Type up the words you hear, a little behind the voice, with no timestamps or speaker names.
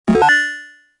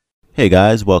Hey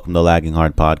guys, welcome to Lagging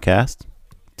Hard Podcast.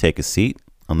 Take a seat,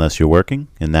 unless you're working.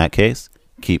 In that case,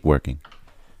 keep working.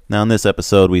 Now in this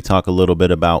episode, we talk a little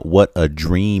bit about what a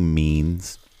dream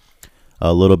means,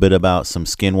 a little bit about some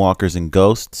skinwalkers and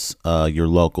ghosts, your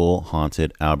local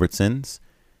haunted Albertsons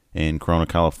in Corona,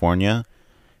 California.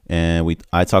 And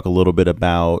I talk a little bit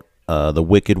about the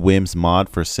Wicked Whims mod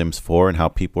for Sims 4 and how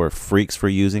people are freaks for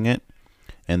using it.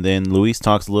 And then Luis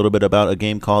talks a little bit about a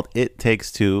game called It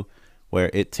Takes Two, where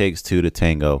it takes two to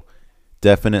tango.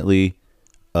 Definitely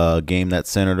a game that's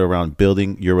centered around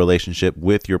building your relationship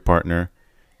with your partner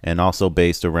and also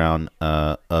based around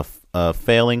a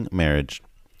failing marriage.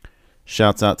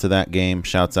 Shouts out to that game.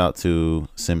 Shouts out to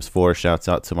Sims 4. Shouts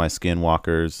out to my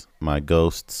skinwalkers, my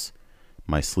ghosts,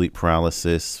 my sleep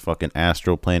paralysis, fucking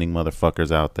astral planning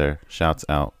motherfuckers out there. Shouts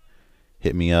out.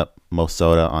 Hit me up,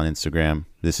 Mosoda on Instagram.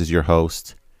 This is your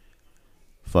host,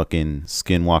 fucking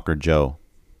Skinwalker Joe.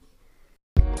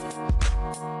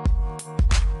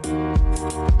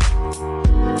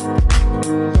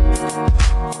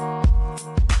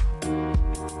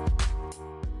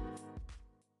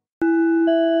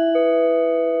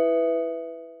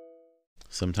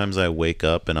 Sometimes I wake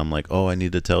up and I'm like, oh, I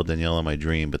need to tell Daniela my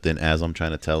dream. But then as I'm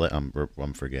trying to tell it, I'm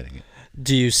forgetting it.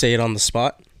 Do you say it on the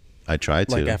spot? I try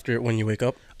to. Like after when you wake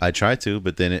up? I try to,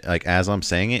 but then as I'm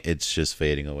saying it, it's just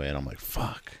fading away. And I'm like,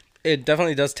 fuck. It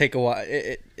definitely does take a while.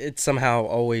 It somehow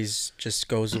always just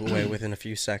goes away within a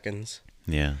few seconds.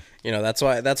 Yeah. You know, that's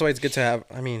why it's good to have,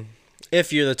 I mean,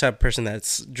 if you're the type of person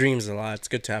that dreams a lot, it's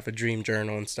good to have a dream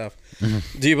journal and stuff.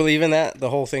 Mm-hmm. Do you believe in that? The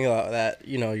whole thing about that,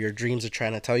 you know, your dreams are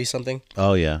trying to tell you something?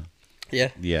 Oh, yeah. Yeah?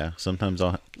 Yeah. Sometimes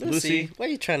I'll... Lucy, why are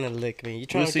you trying to lick me? You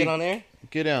trying to get on air?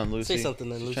 Get down, Lucy. Say something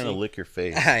then, Lucy. She's trying to lick your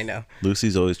face. I know.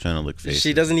 Lucy's always trying to lick faces.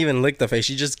 She doesn't even lick the face.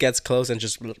 She just gets close and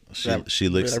just... She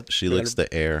licks the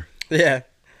air. Yeah.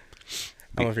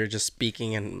 I don't know if you're just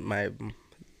speaking and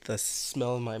the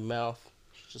smell of my mouth,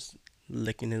 just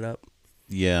licking it up.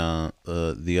 Yeah,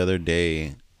 the other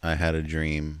day I had a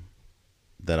dream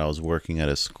that I was working at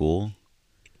a school.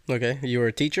 Okay, you were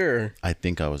a teacher, or? I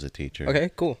think I was a teacher. Okay,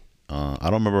 cool. I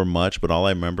don't remember much, but all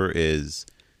I remember is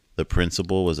the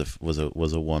principal was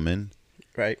a woman,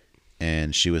 right?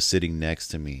 And she was sitting next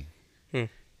to me, and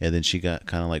then she got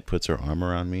kind of like puts her arm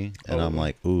around me, and I'm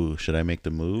like, ooh, should I make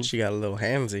the move? She got a little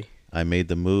handsy. I made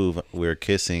the move. We were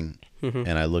kissing,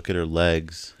 and I look at her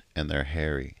legs, and they're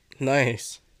hairy.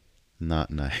 Nice.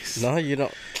 Not nice. No, you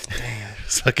don't. Damn.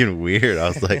 It's fucking weird. I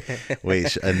was like,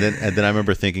 wait, and then I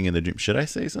remember thinking in the dream, should I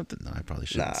say something? No, I probably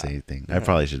shouldn't say anything. I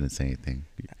probably shouldn't say anything.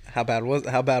 How bad was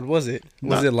it?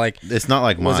 Was it like? It's not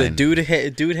like mine. Was it dude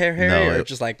hair hairy, or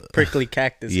just like prickly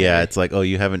cactus? Yeah, hairy? It's like, oh,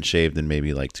 you haven't shaved in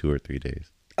maybe like 2 or 3 days.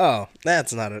 Oh,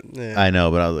 that's not a. Yeah. I know,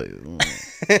 but I was like,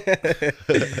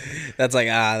 that's like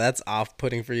that's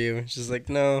off-putting for you. She's like,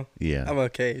 no, yeah, I'm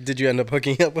okay. Did you end up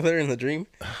hooking up with her in the dream,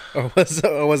 or was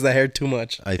the hair too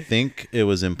much? I think it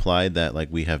was implied that like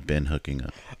we have been hooking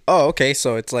up. Oh, okay,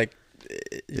 so it's like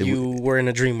you were in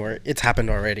a dream where it's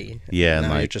happened already. Yeah, and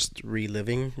now you're just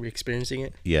re-experiencing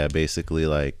it. Yeah, basically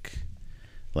like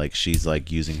she's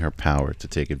like using her power to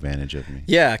take advantage of me.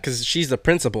 Yeah, because she's the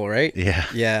principal, right? Yeah.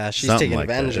 Yeah, she's taking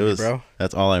advantage of you, bro.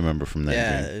 That's all I remember from that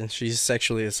dream. Yeah, and she's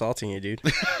sexually assaulting you, dude.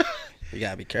 You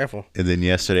gotta be careful. And then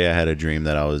yesterday I had a dream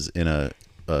that I was in a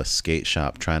skate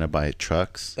shop trying to buy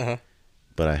trucks.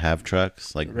 But I have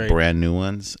trucks, like brand new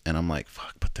ones. And I'm like,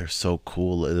 fuck, but they're so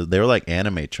cool. They were like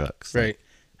anime trucks. Right.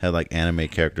 Had like anime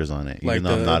characters on it, even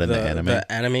though I'm not in the anime.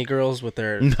 The anime girls with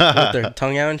their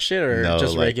tongue out and shit, or no,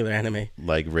 just like, regular anime?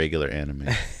 Like regular anime.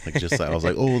 Like just like I was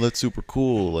like, oh, that's super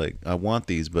cool. Like I want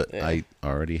these, but I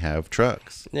already have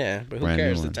trucks. Yeah, but who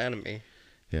cares? It's anime.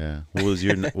 Yeah. What was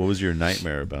your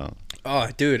nightmare about? Oh,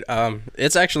 dude,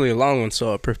 it's actually a long one,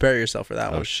 so prepare yourself for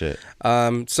that one. Oh shit.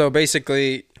 So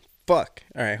basically, fuck.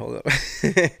 All right, hold up.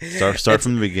 Start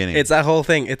from the beginning. It's that whole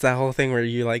thing. It's that whole thing where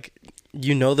you like.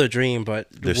 You know the dream, but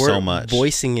there's so much.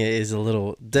 Voicing it is a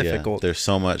little difficult. Yeah, there's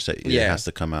so much that it has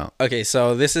to come out. Okay,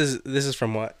 so this is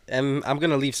from what, and I'm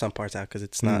gonna leave some parts out because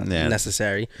it's not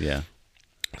necessary. Yeah.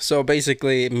 So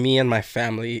basically, me and my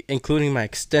family, including my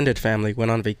extended family,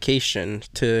 went on vacation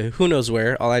to who knows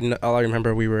where. All I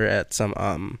remember, we were at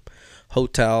some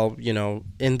hotel, you know,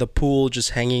 in the pool,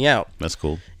 just hanging out. That's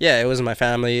cool. Yeah, it was my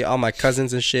family, all my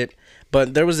cousins and shit.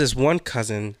 But there was this one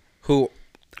cousin who.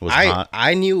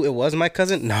 I knew it was my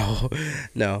cousin. No.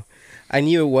 I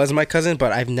knew it was my cousin,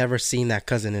 but I've never seen that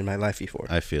cousin in my life before.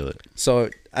 I feel it. So,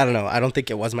 I don't know. I don't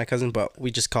think it was my cousin, but we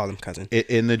just called him cousin.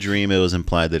 In the dream, it was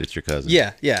implied that it's your cousin.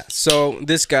 Yeah. So,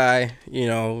 this guy, you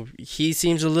know, he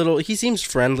seems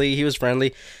friendly. He was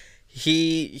friendly.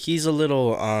 He's a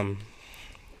little,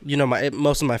 you know,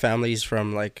 most of my family's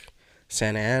from, like,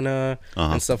 Santa Ana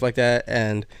and stuff like that.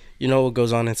 And you know what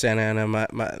goes on in Santa Ana.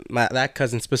 My that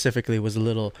cousin specifically was a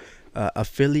little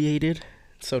affiliated,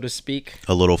 so to speak.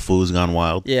 A little fool's gone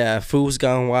wild. Yeah, fool's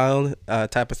gone wild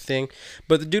type of thing.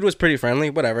 But the dude was pretty friendly.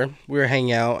 Whatever. We were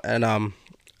hanging out, and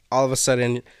all of a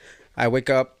sudden, I wake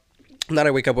up. Not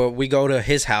I wake up, but we go to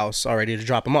his house already to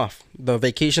drop him off. The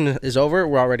vacation is over.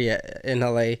 We're already in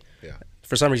LA. Yeah.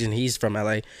 For some reason, he's from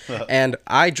LA, and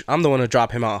I'm the one to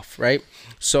drop him off, right?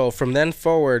 So from then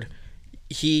forward,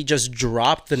 he just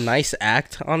dropped the nice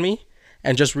act on me,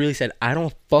 and just really said, "I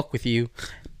don't fuck with you."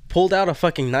 Pulled out a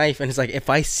fucking knife, and he's like, "If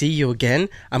I see you again,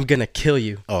 I'm gonna kill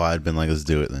you." Oh, I'd been like, let's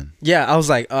do it then. Yeah, I was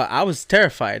like, I was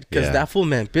terrified because that fool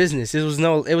meant business. It was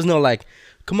no like,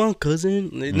 come on, cousin.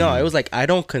 No, it was like, I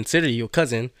don't consider you a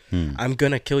cousin. I'm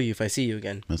gonna kill you if I see you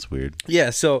again. That's weird.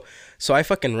 Yeah, so I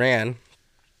fucking ran.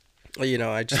 You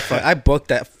know, I booked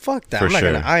that. Fuck that.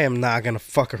 I am not gonna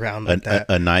fuck around like that.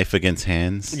 A knife against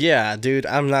hands. Yeah, dude,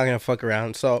 I'm not gonna fuck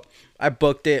around. So I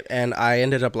booked it, and I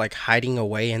ended up like hiding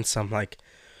away in some like,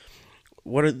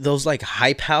 what are those, like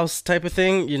hype house type of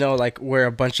thing? You know, like where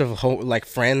a bunch of like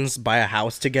friends buy a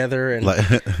house together and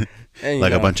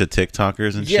like a bunch of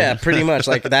TikTokers and shit. Yeah, pretty much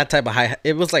like that type of high.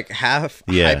 It was like half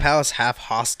hype house, half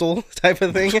hostel type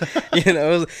of thing. You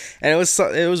know, it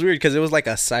was weird because it was like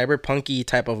a cyberpunky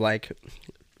type of like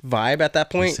vibe at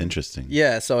that point. It's interesting.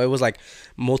 Yeah, so it was like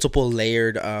multiple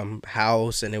layered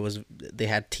house, and they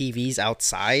had TVs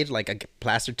outside like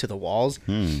plastered to the walls.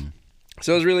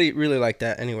 So it was really really like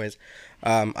that. Anyways,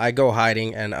 I go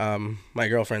hiding, and my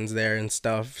girlfriend's there and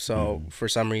stuff. So for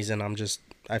some reason,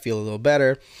 I feel a little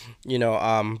better, you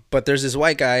know. But there's this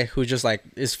white guy who just like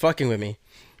is fucking with me.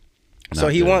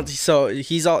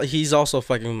 He's also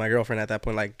fucking with my girlfriend at that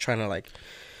point, like trying to like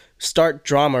start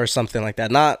drama or something like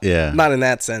that. Not in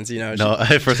that sense, you know. No,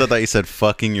 at first I thought you said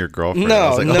fucking your girlfriend. No, I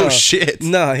was like, oh shit.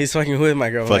 No, he's fucking with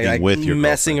my girlfriend. Fucking with your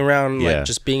messing girlfriend. around, like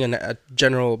just being a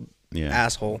general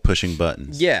asshole, pushing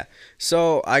buttons. Yeah.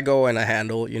 So I go and I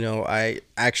handle, you know, I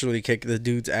actually kick the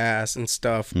dude's ass and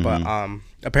stuff, but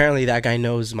apparently that guy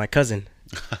knows my cousin.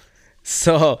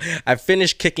 So I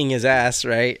finished kicking his ass,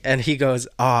 right? And he goes,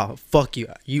 "Oh, fuck you.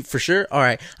 You for sure? All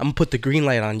right, I'm gonna put the green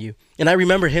light on you." And I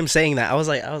remember him saying that. I was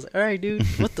like, all right, dude,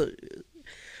 what the?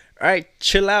 All right,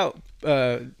 chill out.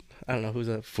 I don't know who's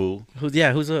a fool.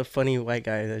 Who's a funny white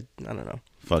guy that I don't know.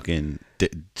 Fucking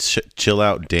chill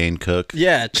out, Dane Cook.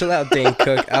 Yeah, chill out, Dane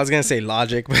Cook. I was gonna say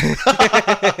Logic, but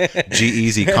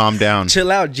G-Eazy, calm down.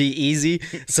 Chill out, G-Eazy.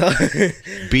 So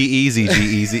be easy,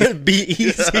 G-Eazy. Be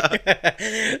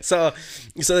easy. So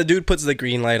the dude puts the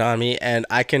green light on me, and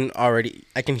I can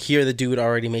hear the dude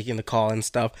already making the call and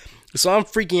stuff. So I'm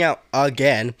freaking out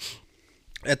again.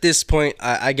 At this point,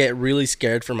 I get really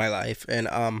scared for my life, and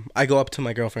I go up to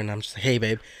my girlfriend, and I'm just like, "Hey,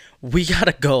 babe, we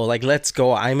gotta go. Like, let's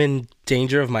go. I'm in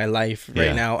danger of my life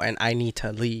right now, and I need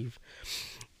to leave."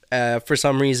 For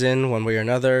some reason, one way or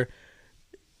another,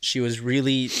 she was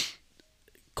really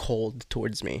cold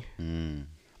towards me.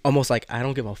 Almost like, I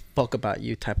don't give a fuck about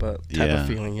you type of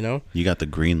feeling, you know? You got the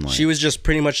green light. She was just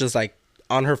pretty much just like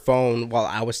on her phone while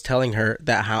I was telling her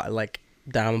that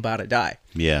I'm about to die.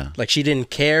 Yeah. Like, she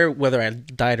didn't care whether I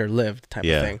died or lived type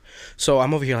of thing. So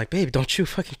I'm over here like, "Babe, don't you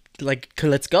fucking, like,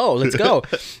 let's go.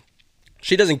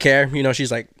 She doesn't care. You know,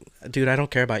 she's like, "Dude, I don't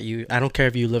care about you. I don't care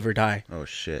if you live or die." Oh,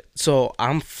 shit. So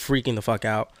I'm freaking the fuck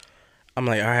out. I'm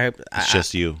like, all right. It's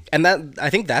just you. And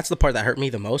I think that's the part that hurt me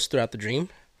the most throughout the dream.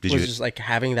 Just like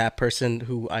having that person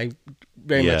who I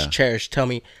very much cherish tell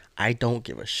me, "I don't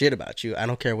give a shit about you. I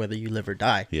don't care whether you live or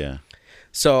die." Yeah.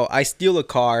 So I steal a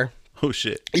car. Oh,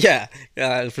 shit. Yeah.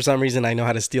 For some reason, I know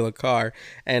how to steal a car.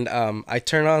 And I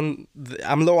turn on...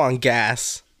 I'm low on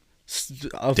gas.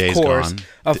 Of Days course.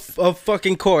 gone. Of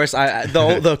fucking course.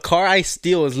 The car I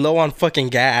steal is low on fucking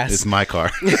gas. It's my car.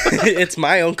 It's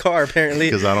my own car, apparently.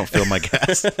 Because I don't fill my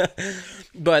gas.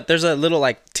 But there's a little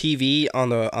like TV on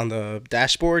the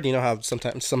dashboard. You know how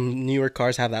sometimes some newer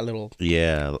cars have that little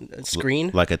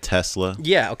screen? Like a Tesla?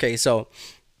 Yeah, okay. So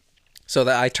that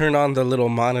I turned on the little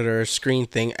monitor screen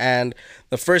thing, and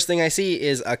the first thing I see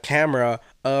is a camera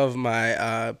of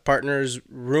my partner's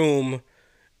room,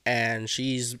 and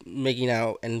she's making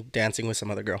out and dancing with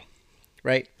some other girl,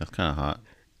 right? That's kind of hot.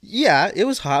 Yeah, it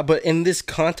was hot, but in this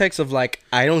context of like,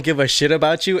 I don't give a shit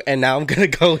about you, and now I'm gonna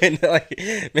go and like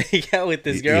make out with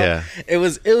this girl. Yeah, it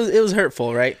was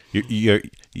hurtful, right?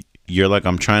 You're like,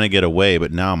 I'm trying to get away,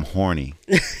 but now I'm horny.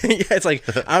 Yeah, it's like,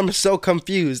 I'm so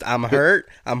confused. I'm hurt,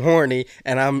 I'm horny,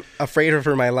 and I'm afraid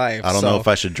for my life. I don't know if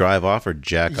I should drive off or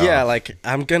jack off. Yeah, like,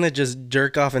 I'm gonna just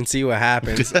jerk off and see what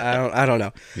happens. I don't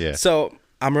know. Yeah. So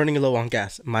I'm running low on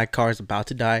gas. My car's about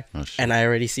to die, Oh, shit. and I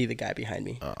already see the guy behind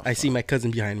me. Oh, I see my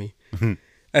cousin behind me.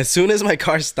 As soon as my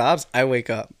car stops, I wake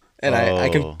up, and I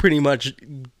Oh. can pretty much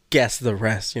guess the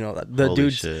rest. You know, the Holy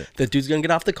shit. dude's gonna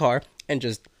get off the car and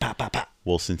just pop, pop, pop.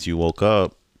 Well, since you woke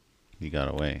up, you got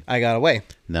away. I got away.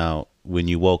 Now, when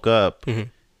you woke up, Mm-hmm.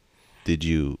 did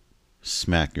you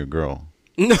smack your girl?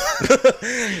 No,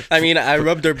 I mean, I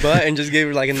rubbed her butt and just gave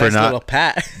her like a nice little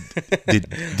pat.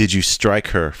 Did you strike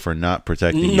her for not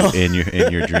protecting No. you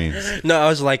in your dreams? No, I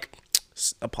was like,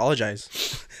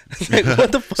 apologize. Like,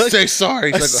 what the fuck? Say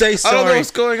sorry. Say sorry. I don't know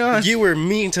what's going on. You were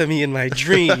mean to me in my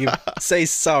dream. Say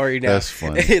sorry now. That's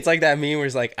funny. It's like that meme where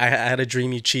it's like, I had a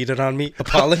dream you cheated on me.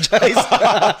 Apologize.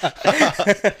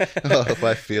 Oh, if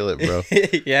I feel it, bro.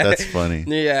 Yeah. That's funny.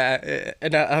 Yeah.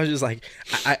 And I was just like,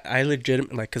 I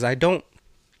legitimately, like, because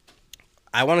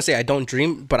I want to say I don't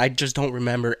dream, but I just don't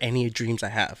remember any dreams I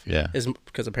have. Yeah. Is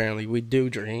because apparently we do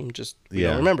dream, just we Yeah.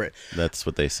 don't remember it. That's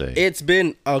what they say. It's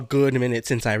been a good minute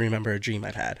since I remember a dream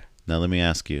I've had. Now, let me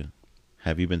ask you.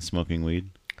 Have you been smoking weed?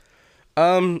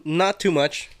 Not too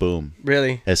much, Boom.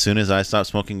 really. As soon as I stopped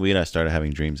smoking weed, I started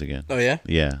having dreams again. Oh yeah.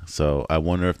 Yeah. So I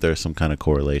wonder if there's some kind of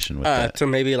correlation with that. So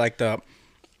maybe like the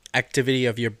activity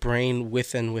of your brain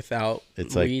with and without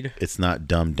It's weed. like it's not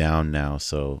dumbed down now,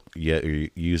 so yeah, you're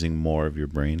using more of your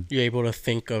brain. You're able to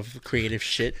think of creative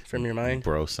shit from your mind.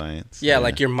 Bro science. Yeah,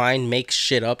 like your mind makes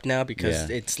shit up now because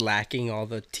Yeah. it's lacking all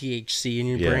the THC in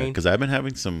your yeah, brain. because I've been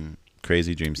having some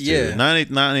crazy dreams too. Yeah. Not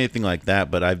anything like that,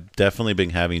 but I've definitely been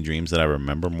having dreams that I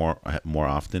remember more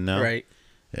often now. Right.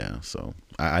 Yeah, so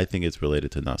I think it's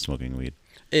related to not smoking weed.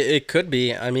 It could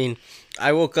be. I mean,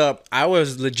 I woke up, I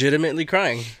was legitimately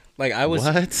crying. Like I was.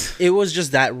 What? It was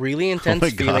just that really intense my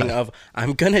feeling God. of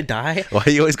I'm gonna die. Why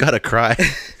you always gotta cry?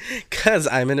 Because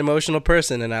I'm an emotional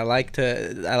person and I like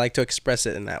to express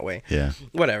it in that way. Yeah.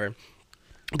 Whatever.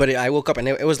 But I woke up and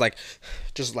it was like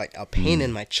just like a pain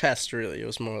in my chest. Really, it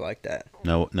was more like that.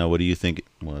 Now, what do you think?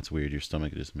 Well, it's weird. Your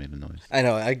stomach just made a noise. I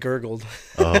know. I gurgled.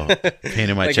 Oh, pain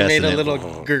in my Like chest. it made and a then-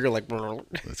 little gurgle. Like.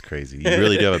 That's crazy. You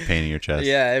really do have a pain in your chest.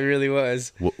 Yeah, it really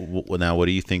was. Now, what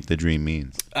do you think the dream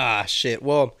means? Ah, shit.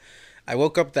 Well, I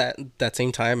woke up that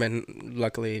same time, and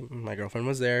luckily my girlfriend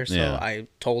was there, so Yeah. I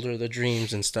told her the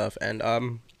dreams and stuff,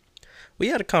 and we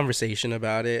had a conversation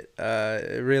about it.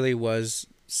 It really was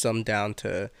summed down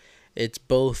to it's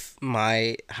both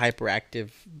my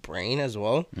hyperactive brain as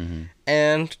well,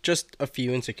 and just a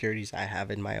few insecurities I have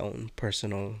in my own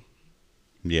personal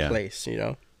Yeah, place, you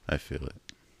know? I feel it.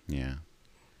 Yeah.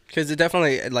 Because it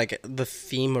definitely, like, the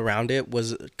theme around it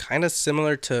was kind of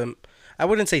similar to, I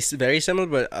wouldn't say very similar,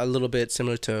 but a little bit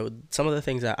similar to some of the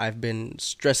things that I've been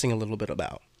stressing a little bit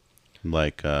about.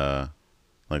 Like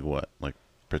what? Like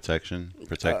protecting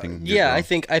your Yeah,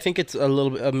 girl? I think it's a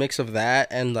little bit a mix of that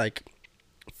and like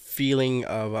feeling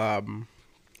of I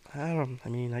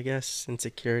guess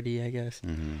insecurity. I guess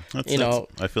That's, you know,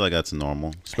 I feel like that's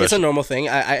normal. it's Especially, a normal thing.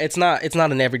 It's not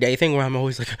an everyday thing where I'm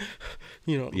always like,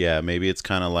 you know. yeah, maybe it's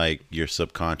kind of like your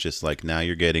subconscious. Like now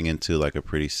you're getting into like a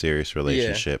pretty serious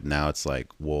relationship. Now it's like,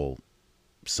 well,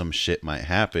 some shit might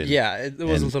happen. Yeah, it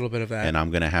was And- a little bit of that. and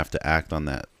I'm gonna have to act on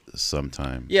that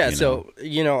sometime. Yeah, you know?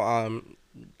 so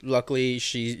luckily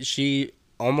she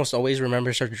almost always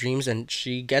remembers her dreams, and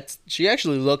she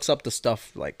actually looks up the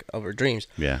stuff like of her dreams.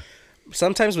 Yeah.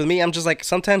 Sometimes with me, I'm just like,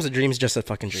 sometimes a dream's just a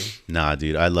fucking dream. Nah,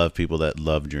 dude, I love people that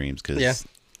love dreams because Yeah.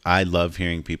 I love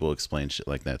hearing people explain shit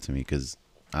like that to me because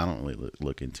I don't really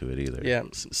look into it either. Yeah.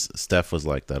 Steph was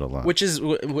like that a lot. Which is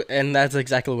and that's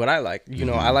exactly what I like. You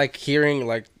know, I like hearing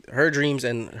like her dreams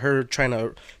and her trying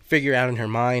to figure out in her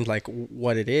mind like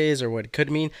what it is or what it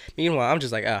could mean. Meanwhile, I'm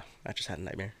just like, I just had a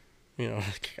nightmare. You know,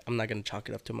 like, I'm not gonna chalk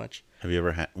it up too much. Have you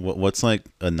ever had what's like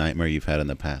a nightmare you've had in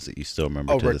the past that you still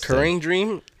remember? A to this day? recurring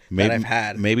dream maybe, that I've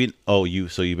had. Maybe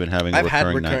you've been having a I've had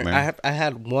recurring recurring.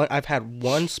 nightmare. I've had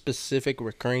one specific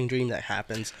recurring dream that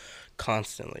happens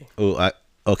constantly.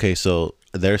 Okay, so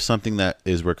there's something that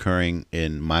is recurring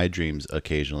in my dreams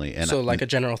occasionally, and So like a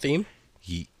general theme.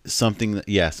 something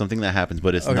that happens,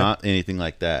 but it's Okay. not anything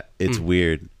like that. It's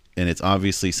weird, and it's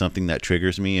obviously something that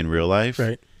triggers me in real life.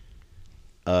 Right.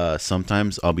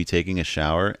 Sometimes I'll be taking a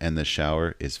shower and the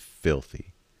shower is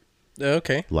filthy.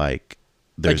 Okay. Like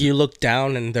Like you look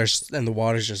down and the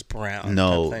water's just brown.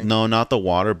 no, type thing. no, not the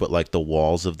water, but like the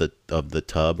walls of the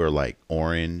tub are like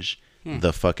orange.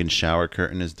 The fucking shower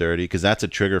curtain is dirty because that's a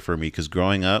trigger for me. Because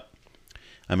growing up,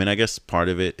 I mean, I guess part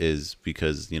of it is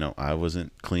because I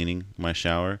wasn't cleaning my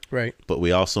shower, Right. but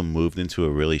we also moved into a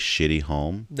really shitty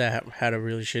home. That had a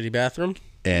really shitty bathroom.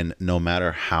 And no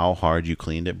matter how hard you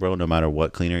cleaned it, bro, no matter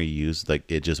what cleaner you used,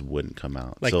 like it just wouldn't come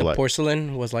out. Like so the like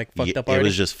porcelain was like fucked up already? It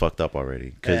was just fucked up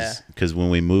already. Because when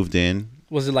we moved in.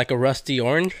 Was it like a rusty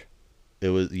orange? It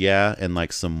was, yeah, and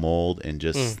like some mold and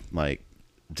just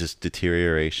just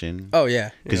deterioration. Oh,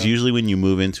 yeah. Because usually when you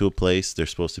move into a place, there's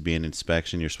supposed to be an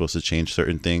inspection. You're supposed to change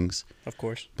certain things. Of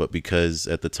course. But because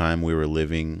at the time we were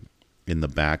living in the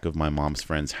back of my mom's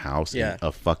friend's house in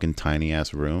a fucking tiny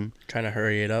ass room, trying to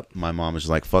hurry it up, my mom was just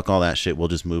like, fuck all that shit, we'll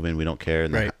just move in, we don't care.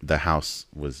 And the house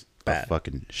was bad. A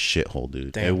fucking shithole,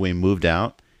 dude. Damn. And when we moved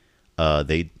out,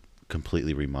 they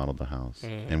completely remodeled the house.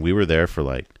 And we were there for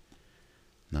like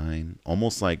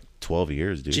 12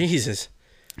 years, dude. Jesus.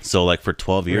 So like for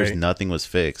 12 years nothing was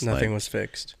fixed. Nothing was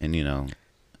fixed. And you know,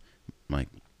 like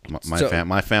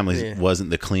my family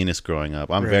wasn't the cleanest growing up.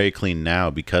 I'm very clean now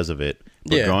because of it.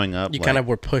 But growing up, you kind of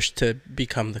were pushed to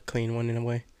become the clean one in a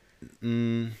way. I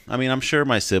mean, I'm sure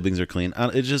my siblings are clean.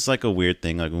 It's just like a weird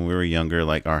thing. Like when we were younger,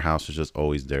 like our house was just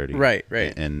always dirty. Right.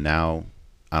 And now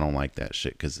I don't like that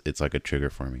shit because it's like a trigger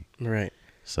for me. Right.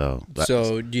 So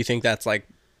do you think that's like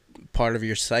part of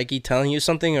your psyche telling you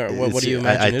something, or what do you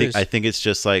imagine? I think it's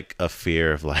just like a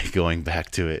fear of like going back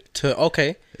to it.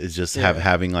 It's just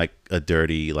having like a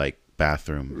dirty like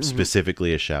bathroom,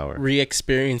 specifically a shower,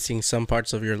 re-experiencing some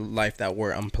parts of your life that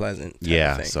were unpleasant.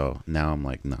 So now I'm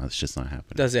like, no, it's just not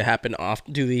happening. Does it happen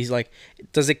often?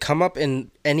 Does it come up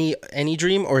in any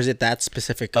dream, or is it that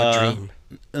specific dream?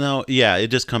 No, it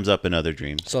just comes up in other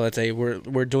dreams. So let's say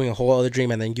we're doing a whole other dream,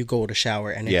 and then you go to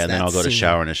shower, and and then I'll go to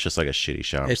shower, and it's just like a shitty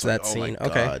shower. It's that scene. Oh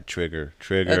my God, trigger.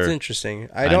 That's interesting.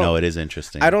 I know it is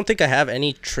interesting. I don't think I have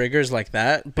any triggers like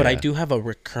that, but I do have a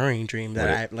recurring dream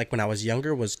that I like when I was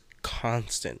younger was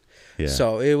constant.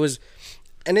 So it was,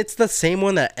 and it's the same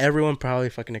one that everyone probably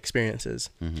fucking experiences.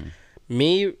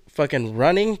 Me fucking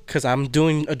running because I'm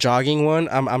doing a jogging one.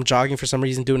 I'm jogging for some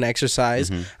reason, doing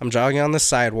exercise. I'm jogging on the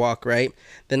sidewalk, right?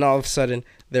 Then all of a sudden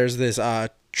there's this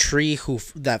tree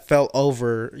that fell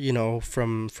over,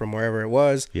 from wherever it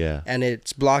was. And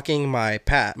it's blocking my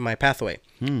pathway.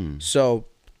 So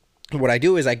what I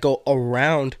do is I go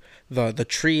around the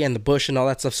tree and the bush and all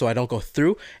that stuff so I don't go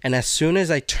through. And as soon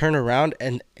as I turn around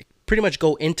and pretty much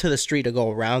go into the street to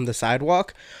go around the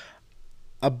sidewalk,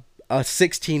 a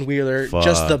 16-wheeler,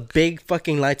 just the big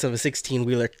fucking lights of a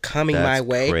 16-wheeler coming my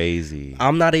way. That's crazy.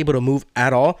 I'm not able to move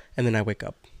at all, and then I wake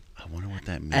up. I wonder what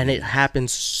that means. And it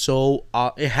happens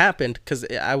it happened because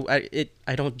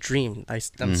I don't dream.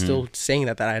 I'm still saying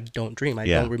that I don't dream. I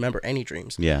don't remember any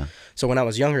dreams. So when I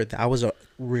was younger, that was a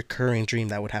recurring dream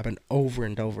that would happen over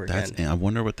and over again. I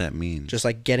wonder what that means. Just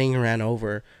like getting ran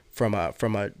over from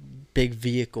a big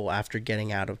vehicle after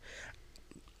getting out of.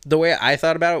 The way I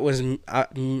thought about it was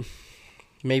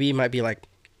maybe it might be like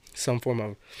some form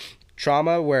of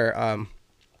trauma where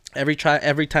every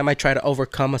time I try to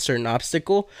overcome a certain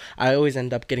obstacle, I always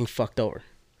end up getting fucked over.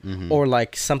 Or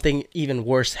like something even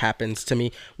worse happens to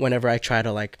me whenever I try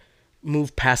to like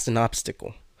move past an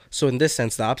obstacle. So in this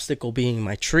sense, the obstacle being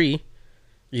my tree,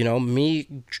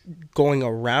 me going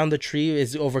around the tree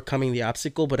is overcoming the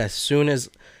obstacle, but as soon as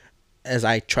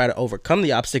I try to overcome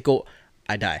the obstacle,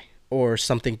 I die. Or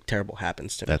something terrible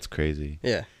happens to me. That's crazy.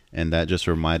 Yeah. And that just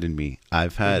reminded me,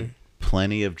 I've had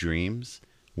plenty of dreams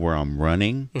where I'm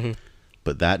running,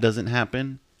 but that doesn't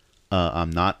happen. I'm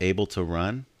not able to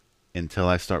run until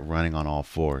I start running on all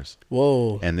fours.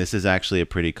 Whoa. And this is actually a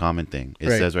pretty common thing. It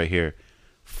says right here,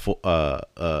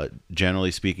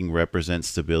 generally speaking, represents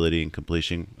stability and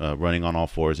completion. Running on all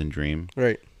fours in dream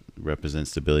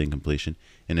represents stability and completion.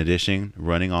 In addition,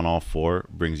 running on all four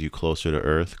brings you closer to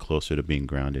earth, closer to being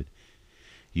grounded.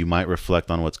 You might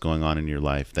reflect on what's going on in your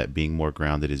life, that being more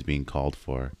grounded is being called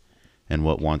for, and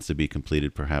what wants to be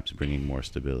completed perhaps bringing more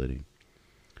stability.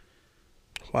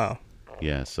 Wow.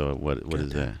 Yeah, so what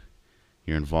is that?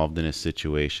 You're involved in a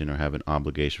situation or have an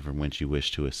obligation from which you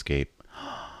wish to escape.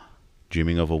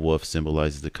 Dreaming of a wolf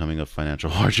symbolizes the coming of financial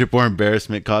hardship or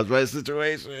embarrassment caused by a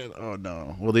situation. Oh,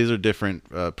 no. Well, these are different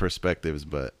perspectives,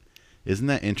 but isn't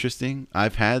that interesting?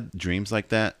 I've had dreams like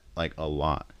that, like a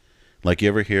lot. Like, you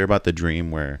ever hear about the dream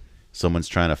where someone's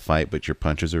trying to fight, but your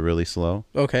punches are really slow?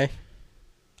 Okay.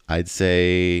 I'd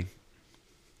say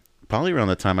probably around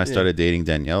the time I started dating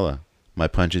Daniela, my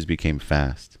punches became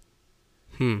fast.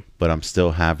 But I'm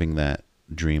still having that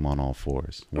dream on all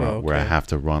fours where I have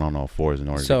to run on all fours in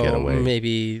order to get away. So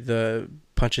maybe the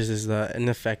punches is the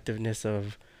ineffectiveness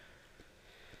of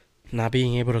not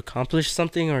being able to accomplish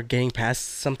something or getting past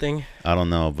something. I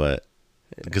don't know, but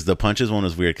because the punches one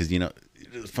was weird because,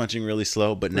 just punching really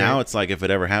slow. But now it's like if it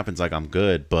ever happens, like I'm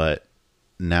good. But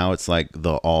now it's like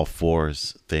the all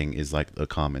fours thing is like a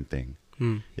common thing.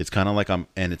 It's kind of like and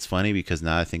it's funny because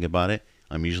now I think about it,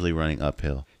 I'm usually running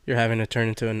uphill. You're having to turn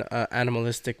into an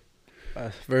animalistic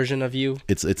version of you.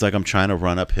 It's like I'm trying to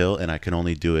run uphill and I can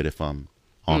only do it if I'm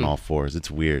on all fours. It's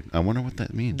weird. I wonder what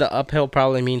that means. The uphill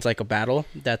probably means like a battle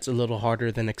that's a little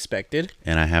harder than expected.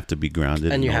 And I have to be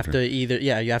grounded. And you have to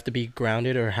you have to be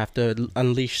grounded or have to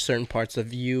unleash certain parts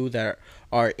of you that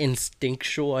are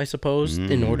instinctual, I suppose,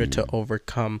 in order to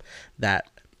overcome that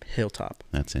hilltop.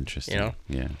 That's interesting. You know?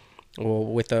 Yeah. Well,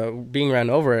 with being ran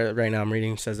over right now, I'm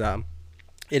reading, says,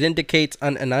 it indicates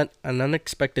an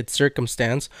unexpected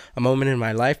circumstance, a moment in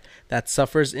my life that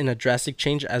suffers in a drastic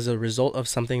change as a result of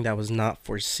something that was not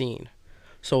foreseen.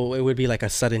 So it would be like a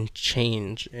sudden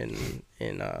change in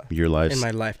your life, in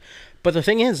my life. But the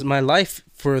thing is, my life,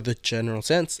 for the general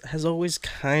sense, has always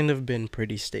kind of been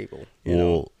pretty stable. You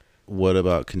know? What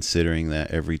about considering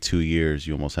that every 2 years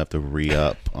you almost have to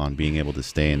re-up on being able to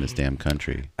stay in this damn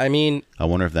country? I mean, I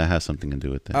wonder if that has something to do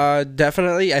with that.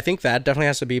 Definitely. I think that definitely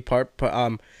has to be part. But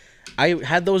I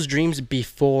had those dreams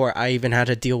before I even had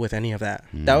to deal with any of that.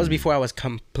 That was before I was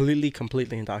completely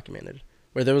undocumented.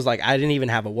 Where there was like, I didn't even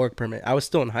have a work permit. I was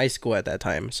still in high school at that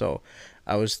time, so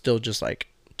I was still just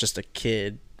a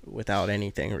kid without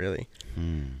anything really.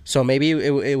 So maybe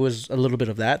it was a little bit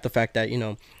of that. The fact that, you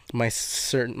know, my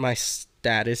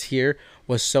status here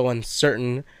was so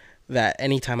uncertain that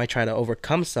anytime I try to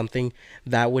overcome something,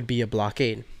 that would be a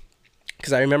blockade.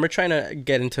 Because I remember trying to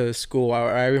get into school,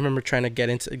 or I remember trying to get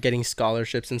into getting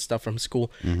scholarships and stuff from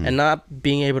school, and not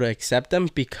being able to accept them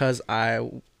because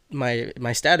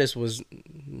my status was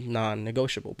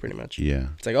non-negotiable, pretty much. Yeah,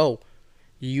 it's like, oh,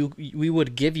 we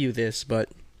would give you this, but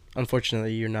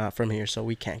unfortunately you're not from here, so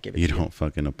we can't give it to you. You don't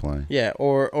fucking apply. Yeah,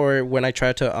 or when I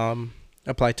tried to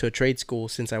apply to a trade school,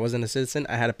 since I wasn't a citizen,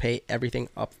 I had to pay everything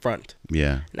up front.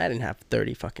 Yeah. And I didn't have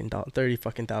 $30,000.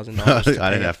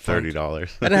 I didn't have $30.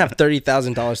 I didn't have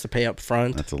 $30,000 to pay up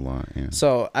front. That's a lot, yeah.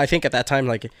 So I think at that time,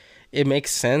 like, it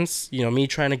makes sense, you know, me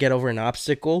trying to get over an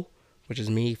obstacle, which is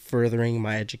me furthering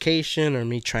my education, or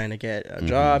me trying to get a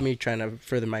job, me trying to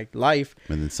further my life.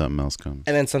 And then something else comes.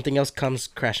 And then something else comes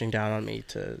crashing down on me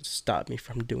to stop me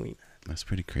from doing that. That's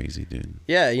pretty crazy, dude.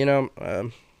 Yeah, you know,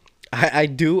 I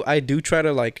do try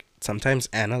to, like, sometimes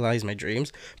analyze my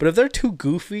dreams, but if they're too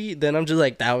goofy, then I'm just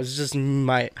like, that was just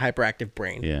my hyperactive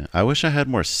brain. Yeah, I wish I had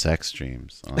more sex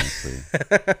dreams, honestly.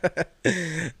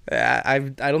 I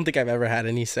don't think I've ever had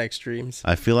any sex dreams.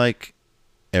 I feel like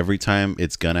every time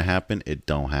it's gonna happen, it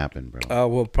don't happen, bro. Oh,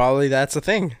 well, probably that's the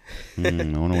thing. I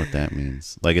wonder what that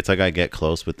means. Like, it's like I get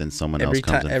close, but then someone else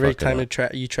comes and every time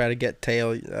you try to get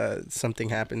tail, something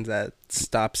happens that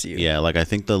stops you. Yeah, like I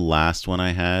think the last one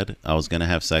I had, I was gonna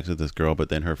have sex with this girl, but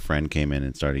then her friend came in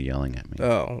and started yelling at me.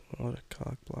 Oh, what a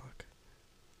cock block.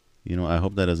 You know, I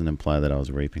hope that doesn't imply that I was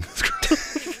raping this girl.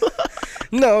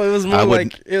 No, it was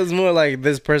more like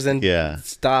this person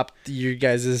stopped you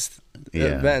guys'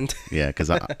 event. Yeah, because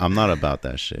I'm not about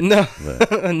that shit. No,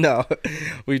 no,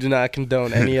 we do not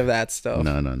condone any of that stuff.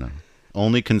 No.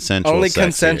 Only consensual. Only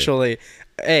sex consensually. Here.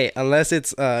 Hey, unless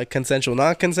it's consensual,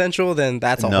 non-consensual, then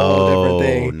that's a whole different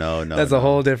thing. No. That's a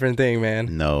whole different thing,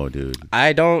 man. No, dude.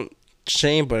 I don't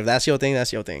shame, but if that's your thing,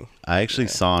 that's your thing. I actually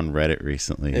saw on Reddit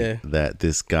recently that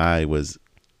this guy was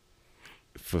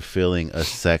fulfilling a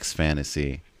sex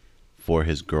fantasy for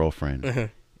his girlfriend,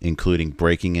 including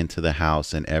breaking into the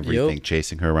house and everything,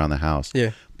 chasing her around the house.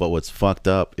 Yeah. But what's fucked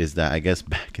up is that I guess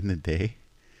back in the day,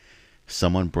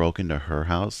 someone broke into her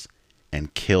house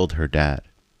and killed her dad.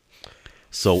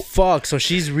 So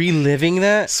she's reliving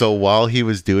that? So while he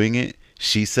was doing it,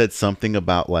 she said something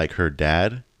about like her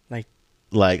dad.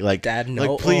 Like dad,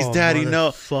 no. Like, please, daddy,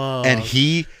 no. Fuck. And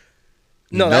he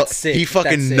that's sick. He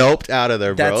fucking noped out of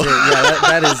there, bro. That's it. Yeah,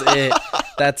 that is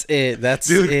it. That's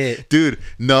it. Dude,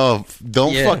 no,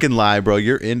 don't fucking lie, bro.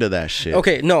 You're into that shit.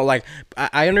 Okay, no, like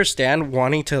I understand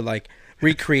wanting to like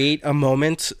recreate a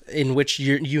moment in which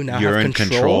you now have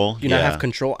control. You now have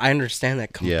control. I understand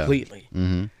that completely. Yeah.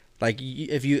 Mm-hmm. Like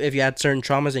if you had certain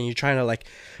traumas and you're trying to like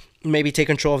maybe take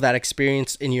control of that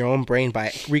experience in your own brain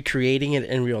by recreating it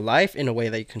in real life in a way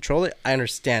that you control it, I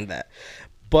understand that.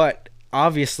 But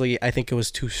obviously, I think it was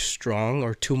too strong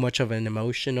or too much of an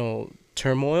emotional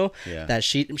turmoil that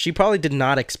she probably did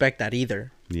not expect that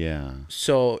either. Yeah.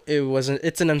 So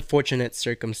it's an unfortunate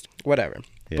circumstance. Whatever.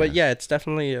 Yeah. But yeah, it's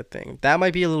definitely a thing. That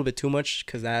might be a little bit too much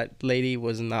because that lady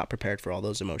was not prepared for all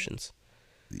those emotions.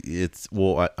 I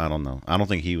don't know. I don't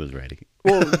think he was ready.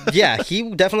 Well, yeah,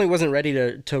 he definitely wasn't ready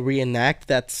to reenact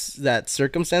that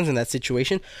circumstance and that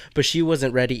situation, but she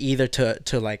wasn't ready either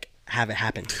to like have it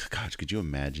happen. God, could you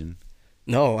imagine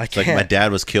No, I It's can't. like my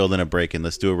dad was killed in a break-in.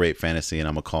 Let's do a rape fantasy, and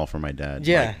I'm gonna call for my dad.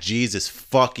 Yeah. Like, Jesus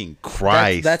fucking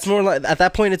Christ. That's more like, at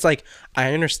that point, it's like,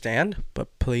 I understand, but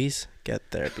please get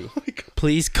therapy.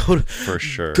 Please For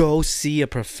sure. go see a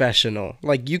professional.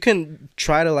 Like, you can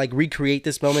try to like recreate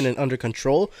this moment and under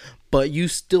control, but you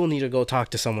still need to go talk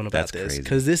to someone about That's this, crazy.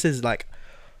 because this is like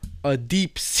a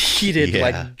deep-seated Yeah.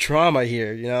 like trauma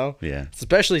here, you know? Yeah.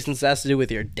 Especially since it has to do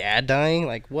with your dad dying.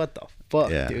 Like, what the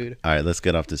fuck, Yeah. dude? All right, let's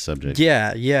get off this subject.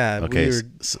 Yeah. Okay, we were-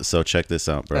 so check this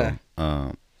out, bro.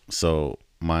 So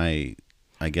I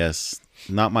guess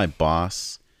not my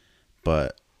boss,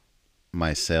 but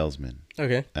my salesman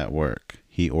okay. at work.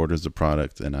 He orders the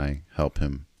product, and I help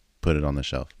him put it on the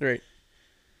shelf. Right.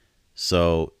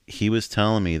 So he was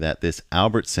telling me that this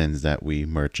Albertsons that we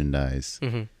merchandise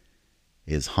Mm-hmm.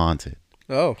 is haunted.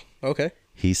 Oh, okay.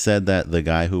 He said that the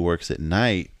guy who works at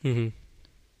night Mm-hmm.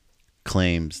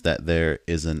 claims that there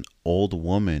is an old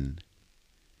woman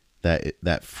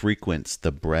that frequents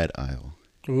the bread aisle,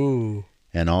 Ooh.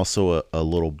 and also a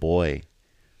little boy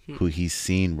who he's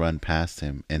seen run past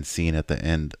him and seen at the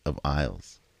end of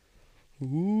aisles.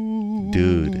 Ooh.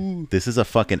 Dude, this is a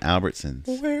fucking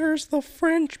Albertsons. Where's the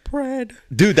French bread?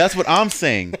 Dude, that's what I'm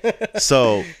saying.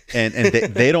 So, and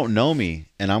they don't know me,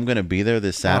 and I'm gonna be there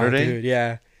this Saturday. Oh, dude,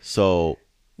 yeah. So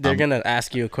They're gonna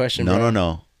ask you a question. no, bro.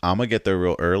 no. I'm gonna get there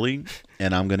real early,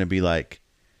 and I'm gonna be like,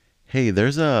 "Hey,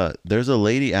 there's a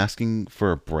lady asking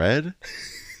for bread."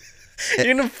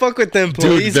 You're gonna fuck with them, Dude,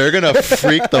 please. they're gonna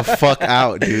freak the fuck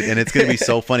out, dude, and it's gonna be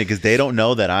so funny because they don't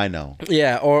know that I know.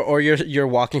 Yeah, or you're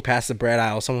walking past the bread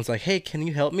aisle. Someone's like, "Hey, can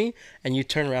you help me?" And you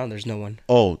turn around, there's no one.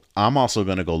 Oh, I'm also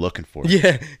gonna go looking for it.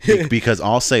 Yeah. Because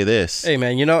I'll say this. Hey,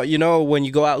 man, you know when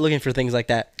you go out looking for things like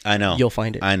that, I know you'll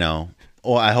find it. I know.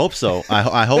 Well, I hope so.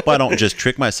 I hope I don't just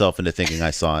trick myself into thinking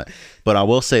I saw it. But I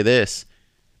will say this: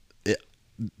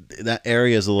 that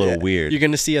area is a little weird. You're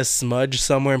gonna see a smudge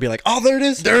somewhere and be like, "Oh, there it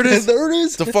is! There it is! There it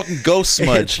is!" It's a fucking ghost It's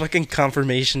smudge. fucking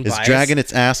confirmation It's bias. dragging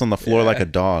its ass on the floor Yeah. like a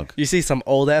dog. You see some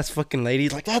old ass fucking lady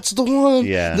like, "That's the one.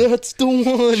 Yeah. That's the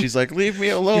one." She's like, "Leave me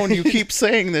alone! You keep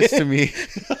saying this to me."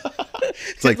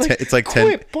 It's like it's like 10.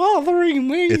 Quit bothering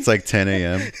me. It's like 10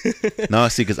 a.m. No,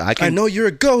 see, because I can. I know you're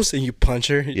a ghost, and you punch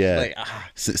her. Yeah. Like,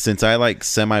 Since I like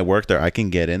semi work there, I can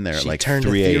get in there at She like turned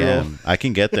 3 ethereal. a.m. I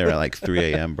can get there at like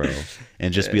 3 a.m., bro,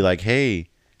 and just be like, "Hey,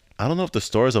 I don't know if the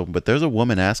store's open, but there's a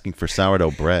woman asking for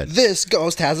sourdough bread." this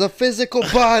ghost has a physical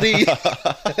body.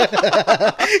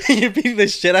 You're beating the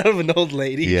shit out of an old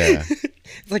lady. Yeah.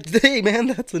 It's like, hey, man,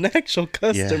 that's an actual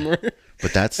customer.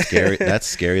 But that's scary. That's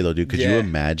scary though, dude. Could you Yeah.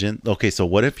 imagine? Okay, so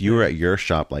what if you were at your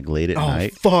shop like late at Oh,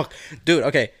 night? fuck. Dude,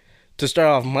 okay. To start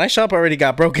off, my shop already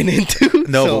got broken into.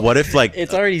 No, so but what if like?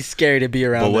 it's already scary to be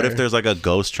around. But what there. if there's like a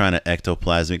ghost trying to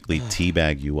ectoplasmically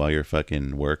teabag you while you're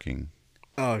fucking working?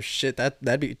 Oh shit,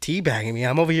 that'd be teabagging me.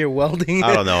 I'm over here welding.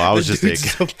 I don't know, I was The just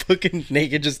dude's thinking. so fucking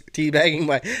naked, just teabagging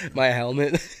my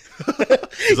helmet.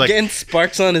 It's like, Getting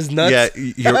sparks on his nuts.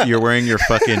 yeah, you're wearing your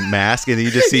fucking mask, and then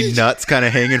you just see nuts kind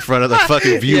of hang in front of the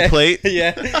fucking view Yeah, plate.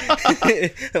 Yeah.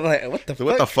 I'm like, what the So fuck?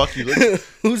 what the fuck you look?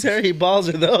 Whose hairy balls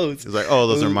are those? It's like, oh,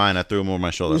 those are mine. I threw them over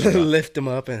my shoulder. Lift them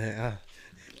up and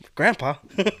Grandpa.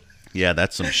 Yeah,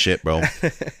 that's some shit, bro.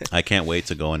 I can't wait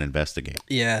to go and investigate.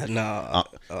 Yeah, no.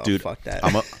 Dude, fuck that.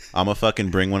 I'm a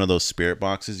fucking bring one of those spirit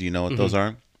boxes. You know what those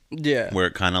are? yeah. Where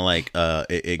it kind of like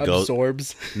it goes.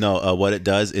 Absorbs. No, what it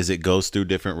does is it goes through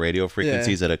different radio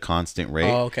frequencies at a constant rate.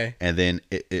 Oh, okay. And then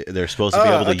they're supposed to be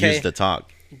able to okay. use the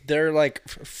talk. They're like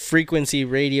frequency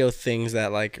radio things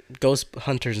that like ghost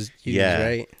hunters use, Yeah,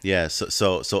 right? yeah.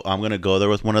 So I'm gonna go there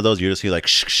with one of those. You're just hear like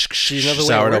Do you know the way it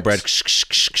sourdough works?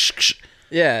 bread.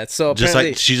 Yeah, so Just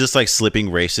apparently, like she's just like slipping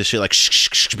racist shit, like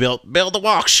build the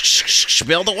wall,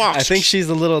 build the wall. I think she's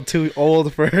a little too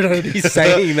old for her to be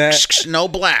saying that. No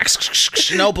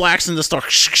blacks, no blacks in the store.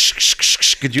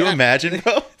 Could you imagine,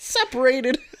 bro?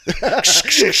 Separated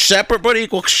Separate but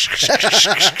equal.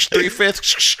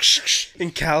 3/5.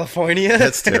 in California.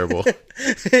 That's terrible.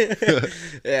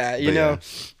 Yeah, you But know,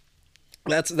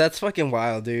 that's fucking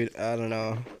wild, dude. I don't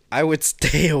know. I would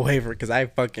stay away from it because I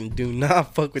fucking do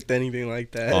not fuck with anything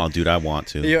like that. Oh, dude, I want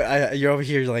to. You're over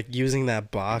here like using that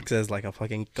box as like a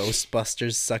fucking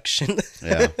Ghostbusters suction.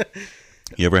 Yeah.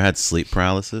 You ever had sleep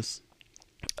paralysis?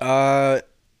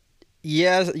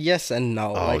 Yes and no.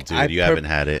 Oh, like, dude, you haven't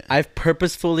had it. I've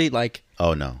purposefully like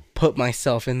Oh no. put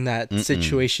myself in that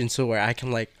situation so where I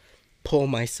can like pull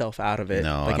myself out of it.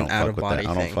 No, like I don't an out fuck of with body that.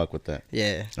 I thing. don't fuck with that.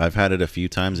 Yeah. I've had it a few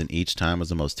times, and each time was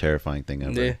the most terrifying thing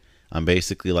ever. Yeah. I'm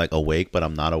basically like awake, but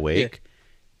I'm not awake.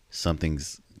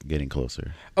 Something's getting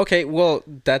closer, Okay, well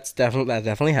that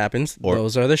definitely happens. Or-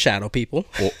 Those are the shadow people.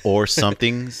 or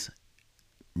something's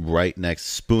right next,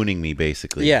 spooning me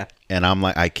basically. Yeah. And I'm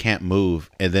like, I can't move.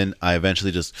 And then I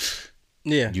eventually just,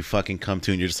 Yeah. you fucking come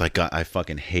to, and you're just like, God, I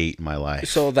fucking hate my life.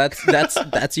 So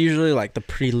that's usually like the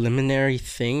preliminary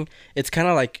thing. It's kind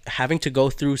of like having to go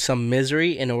through some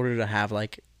misery in order to have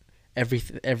like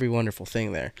every wonderful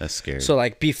thing there. That's scary. So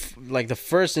like like the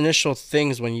first initial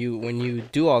things when you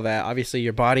do all that, obviously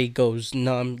your body goes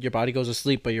numb, your body goes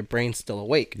asleep, but your brain's still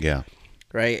awake. Yeah.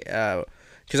 Right?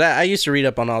 Because I used to read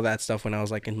up on all that stuff when I was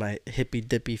like in my hippy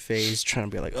dippy phase, trying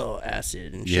to be like, oh,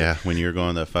 acid and shit. Yeah, when you were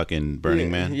going to fucking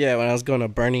Burning Man. Yeah, when I was going to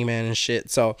Burning Man and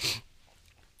shit. So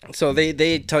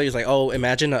they tell you, it's like, oh,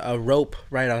 imagine a rope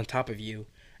right on top of you,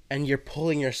 and you're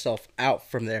pulling yourself out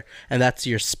from there, and that's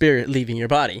your spirit leaving your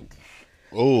body.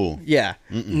 Oh. Yeah.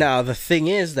 Now, the thing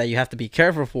is that you have to be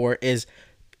careful for is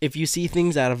if you see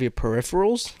things out of your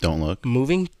peripherals, Don't look.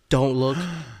 moving, don't look.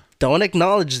 Don't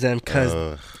acknowledge them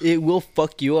because it will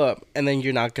fuck you up, and then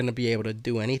you're not going to be able to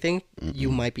do anything.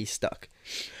 You might be stuck.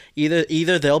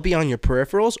 Either they'll be on your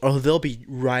peripherals or they'll be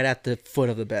right at the foot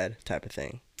of the bed type of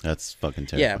thing. That's fucking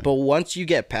terrifying. Yeah, but once you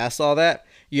get past all that,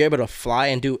 you're able to fly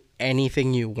and do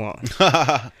anything you want.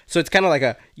 So it's kind of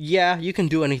like you can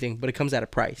do anything, but it comes at a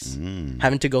price.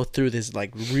 Having to go through this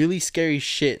like really scary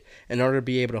shit in order to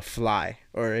be able to fly,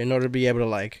 or in order to be able to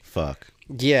like... Fuck.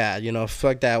 Yeah,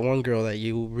 fuck that one girl that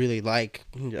you really like,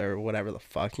 or whatever the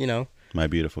fuck, My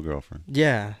beautiful girlfriend.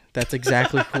 Yeah, that's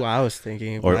exactly who I was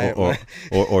thinking. Or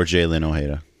Jalen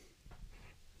Ojeda.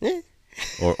 Yeah.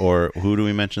 Or who do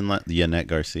we mention? Yanette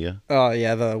Garcia. Oh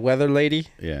yeah, the weather lady.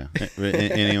 Yeah,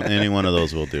 any one of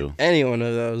those will do. Any one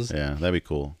of those. Yeah, that'd be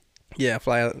cool. Yeah,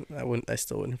 fly. I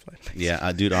still wouldn't fly.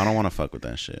 Yeah, dude, I don't want to fuck with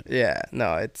that shit. Yeah,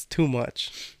 no, it's too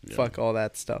much. Yeah. Fuck all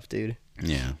that stuff, dude.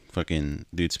 Yeah, fucking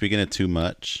dude. Speaking of too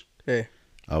much, Hey,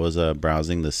 I was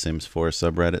browsing the Sims 4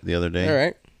 subreddit the other day. all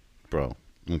right. Bro.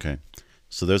 Okay,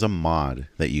 so there's a mod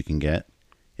that you can get.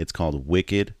 It's called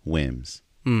Wicked Whims.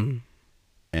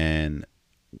 And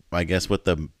I guess what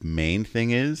the main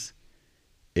thing is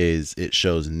it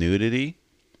shows nudity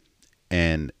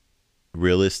and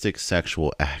realistic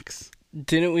sexual acts.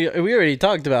 Didn't we already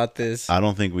talked about this? I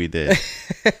don't think we did.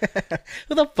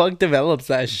 Who the fuck develops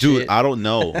that shit? Dude, I don't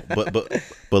know. But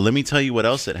let me tell you what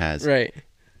else it has. Right.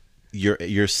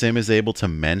 Your sim is able to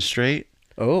menstruate.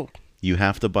 Oh. You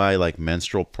have to buy like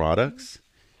menstrual products.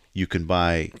 You can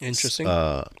buy Interesting.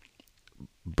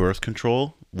 Birth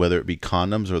control, whether it be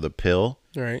condoms or the pill.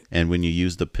 Right. And when you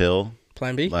use the pill,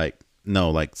 Plan B? like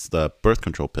the birth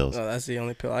control pills. Oh, that's the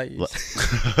only pill I use.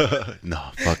 No,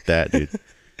 fuck that, dude.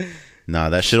 Nah,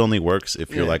 that shit only works if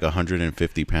you're like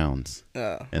 150 pounds.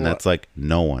 And that's like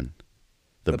no one.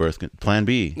 Plan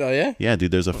B. Oh, yeah? Yeah,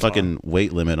 dude, there's a fucking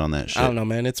weight limit on that shit. I don't know,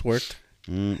 man. It's worked.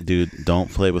 Dude,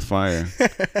 don't play with fire.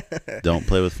 Don't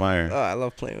play with fire. Oh, I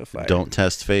love playing with fire. Don't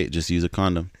test fate. Just use a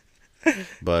condom.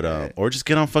 But or just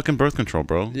get on fucking birth control,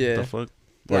 bro. Yeah. What the fuck?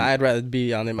 Well, I'd rather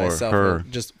be on it myself. her.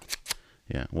 And just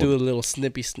Yeah. Well, do a little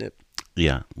snippy snip.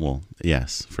 yeah. Well,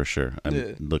 yes, for sure.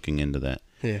 I'm looking into that.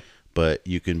 Yeah. But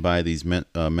you can buy these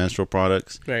menstrual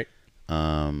products. Right.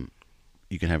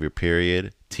 You can have your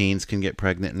period. Teens can get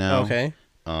pregnant now. Okay.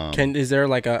 Is there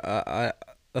like a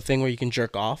thing where you can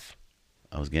jerk off?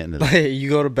 I was getting to that. Like you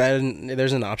go to bed and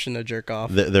there's an option to jerk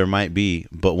off. There might be,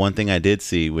 but one thing I did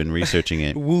see when researching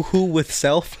it. Woohoo with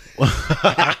self.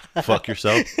 Fuck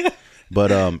yourself.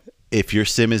 But if your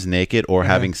sim is naked or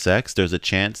having sex, there's a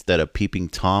chance that a peeping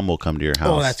Tom will come to your house.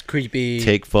 Oh, that's creepy.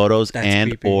 Take photos That's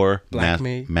creepy. or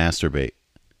Masturbate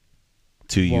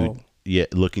to you. Yeah,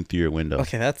 looking through your window.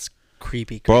 Okay, that's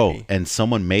creepy. Bro, and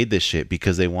someone made this shit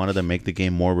because they wanted to make the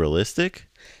game more realistic.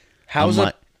 How's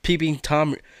a peeping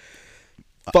Tom?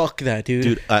 Fuck that, dude.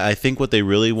 Dude, I think what they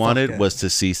really wanted was to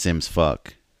see Sims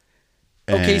fuck.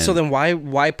 Okay, so then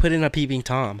why put in a peeping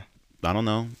Tom? I don't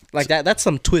know. Like that's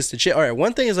some twisted shit. All right,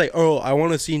 one thing is like, oh, I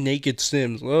want to see naked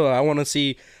Sims. Oh, I want to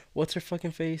see what's her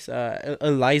fucking face?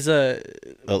 Eliza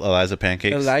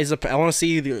Pancakes. I want to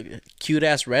see the cute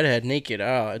ass redhead naked.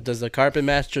 Oh, does the carpet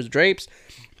match the drapes?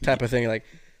 Type of thing. Like,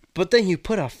 but then you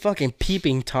put a fucking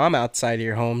peeping Tom outside of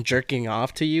your home jerking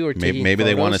off to you or taking maybe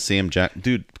photos. they want to see him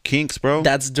dude, kinks, bro.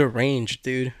 That's deranged,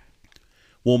 dude.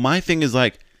 Well, my thing is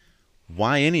like,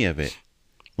 why any of it?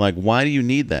 Like, why do you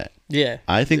need that? Yeah.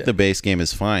 I think the base game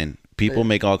is fine. People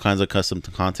make all kinds of custom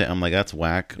content. I'm like, that's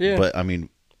whack. Yeah. But I mean,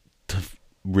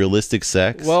 realistic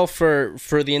sex. Well, for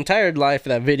the entire life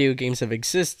that video games have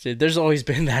existed, there's always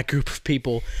been that group of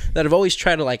people that have always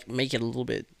tried to like make it a little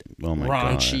bit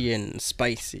raunchy and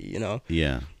spicy,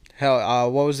 Yeah.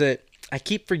 Hell, what was it? I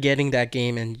keep forgetting that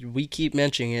game, and we keep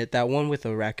mentioning it. That one with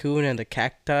the raccoon and the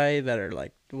cacti that are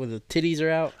like, where the titties are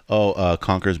out. Oh,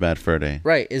 Conker's Bad Fur Day.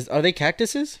 Right. Are they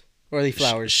cactuses? Or are they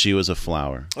flowers? She was a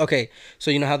flower. Okay,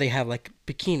 so you know how they have like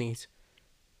bikinis?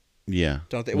 Yeah.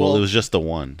 Don't they? Well, it was just the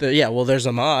one. Well, there's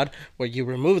a mod where you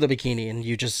remove the bikini and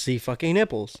you just see fucking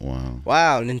nipples. Wow.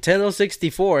 Wow, Nintendo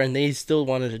 64, and they still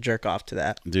wanted to jerk off to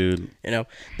that. Dude. You know?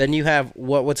 Then you have,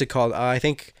 what's it called? I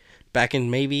think back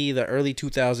in maybe the early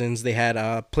 2000s, they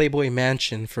had Playboy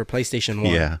Mansion for PlayStation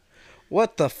 1. Yeah.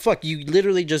 What the fuck? You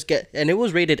literally just get... And it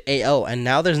was rated AO, and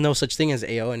now there's no such thing as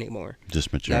AO anymore.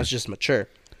 Just mature. Now it's just mature.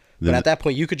 But at that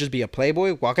point, you could just be a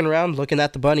playboy, walking around, looking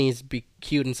at the bunnies, be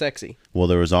cute and sexy. Well,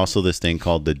 there was also this thing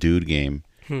called the Dude Game,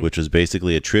 which was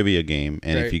basically a trivia game.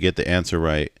 And if you get the answer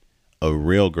right, a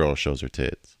real girl shows her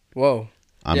tits. Whoa.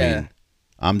 I mean,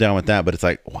 I'm down with that, but it's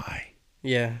like, why?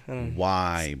 Yeah.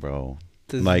 Why, bro?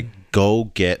 Like, go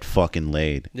get fucking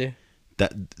laid. Yeah.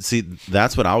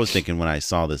 That's what I was thinking when I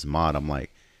saw this mod. I'm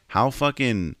like, how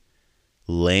fucking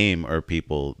lame are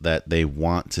people that they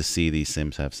want to see these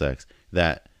Sims have sex?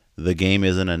 That the game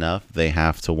isn't enough. They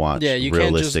have to watch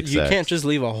realistic sex. You can't just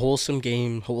leave a wholesome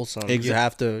game wholesome. You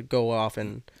have to go off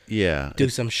and do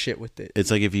some shit with it. It's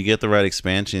like if you get the right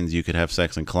expansions, you could have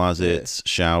sex in closets,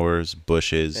 showers,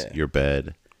 bushes, your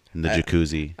bed, and the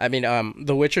jacuzzi. I mean,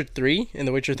 The Witcher 3. In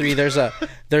The Witcher 3,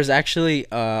 there's actually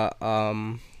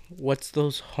what's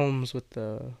those homes with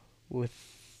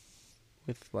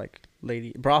like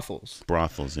lady brothels?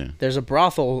 Brothels, yeah. There's a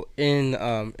brothel in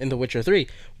The Witcher 3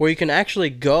 where you can actually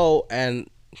go and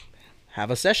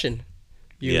have a session.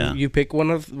 You pick one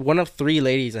of 3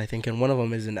 ladies, I think, and one of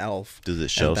them is an elf. Does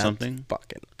it show something?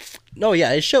 No,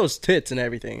 yeah, it shows tits and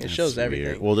everything. It shows everything.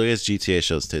 Weird. Well, I guess GTA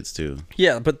shows tits too.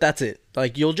 Yeah, but that's it.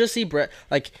 Like you'll just see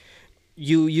like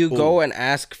you go and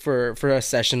ask for a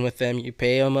session with them. You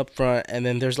pay them up front, and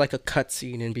then there's like a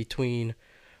cutscene in between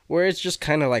where it's just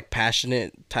kind of like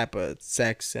passionate type of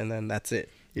sex, and then that's it.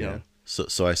 You know.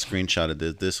 So I screenshotted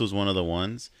this. This was one of the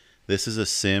ones. This is a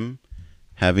sim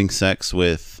having sex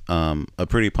with a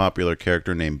pretty popular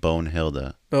character named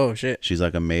Bonehilda. Oh shit. She's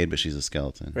like a maid, but she's a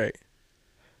skeleton. Right.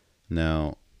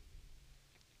 Now.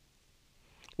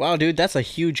 Wow, dude, that's a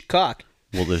huge cock.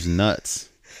 Well, there's nuts.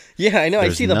 Yeah, I know. I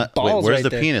see the balls. Wait, where's right the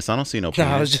there. penis? I don't see no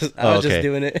penis. No, I was just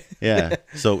doing it. Yeah.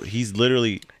 So he's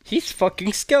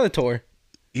fucking Skeletor.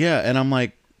 Yeah, and I'm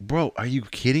like, bro, are you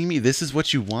kidding me? This is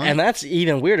what you want? And that's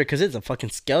even weirder because it's a fucking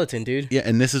skeleton, dude. Yeah,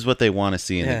 and this is what they want to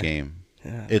see in the game.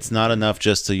 Yeah. It's not enough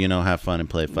just to, have fun and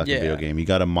play a fucking video game. You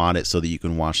got to mod it so that you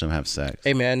can watch them have sex.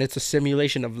 Hey, man, it's a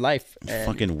simulation of life.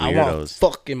 Fucking weirdos. I want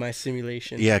fuck in my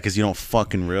simulation. Yeah, because you don't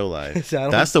fuck in real life.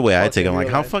 That's the way I take it. I'm like,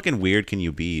 how fucking weird can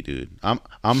you be, dude?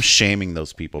 I'm shaming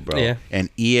those people, bro. Yeah. And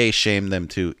EA shamed them,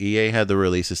 too. EA had to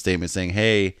release a statement saying,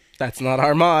 hey... That's not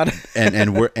our mod.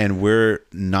 and we're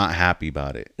not happy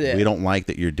about it. Yeah. We don't like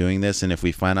that you're doing this, and if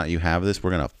we find out you have this, we're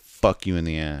going to fuck you in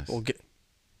the ass. Well,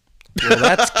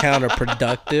 that's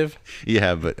counterproductive.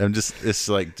 Yeah, but it's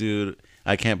like, dude,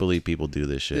 I can't believe people do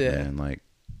this shit, man. Like,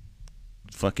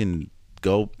 fucking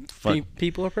go.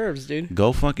 People are pervs, dude.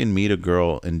 Go fucking meet a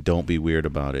girl and don't be weird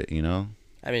about it, you know?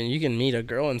 I mean, you can meet a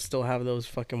girl and still have those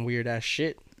fucking weird ass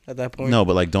shit at that point. No,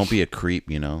 but like, don't be a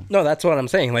creep, you know? No, that's what I'm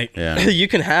saying. Like, you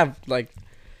can have, like...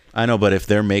 I know, but if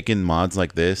they're making mods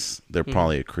like this, they're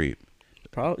probably a creep.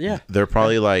 Probably, yeah. They're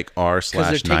probably like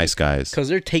r/nice guys. Because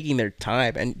they're taking their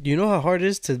time. And you know how hard it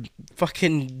is to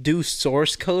fucking do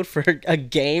source code for a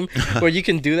game where you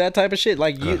can do that type of shit?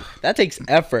 Like, that takes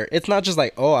effort. It's not just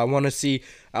like, oh, I want to see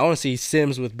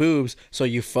Sims with boobs, so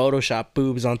you Photoshop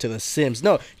boobs onto the Sims.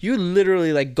 No, you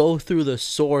literally like go through the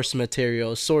source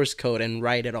material, source code, and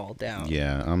write it all down.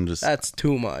 Yeah, That's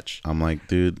too much. I'm like,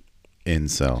 dude,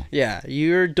 incel. Yeah,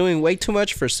 you're doing way too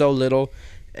much for so little.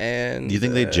 And do you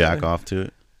think they jack off to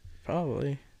it?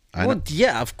 Probably.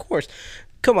 Yeah, of course.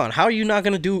 Come on, how are you not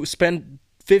gonna spend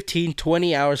 15,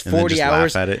 20 hours, 40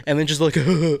 hours, and then just like,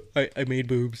 I made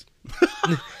boobs.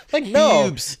 Like, no,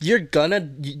 boobs. You're gonna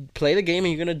play the game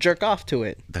and you're gonna jerk off to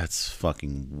it. That's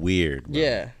fucking weird, bro.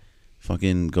 Yeah.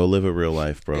 Fucking go live a real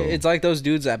life, bro. It's like those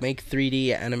dudes that make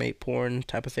 3D animate porn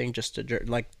type of thing, just to jerk,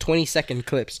 like 20-second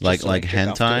clips. Like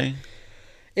hentai.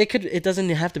 It doesn't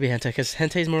have to be hentai, because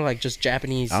hentai is more like just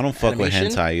Japanese. I don't fuck animation.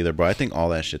 With hentai either, bro. I think all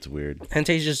that shit's weird.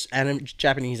 Hentai is just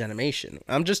Japanese animation.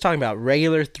 I'm just talking about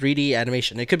regular 3D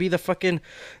animation. It could be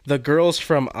the girls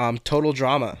from Total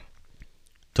Drama.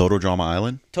 Total Drama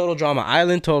Island? Total Drama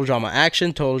Island, Total Drama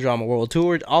Action, Total Drama World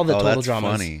Tour, all the Total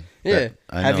Dramas. Funny. Yeah.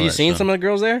 Have you seen some of the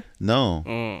girls there?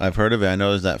 No. I've heard of it. I know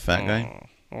there's that fat guy.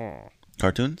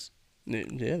 Cartoons? Yeah,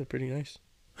 they're pretty nice.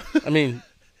 I mean...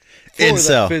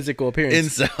 Incel. Physical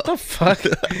appearance. Incel. What the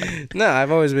fuck? No, I've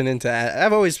always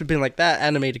been like, that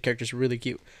animated character's really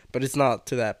cute, but it's not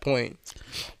to that point.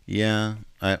 Yeah,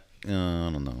 I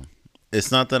don't know. It's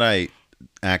not that I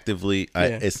actively.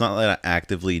 It's not that I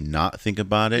actively not think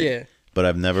about it. Yeah. But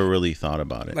I've never really thought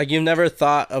about it. Like, you've never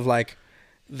thought of, like,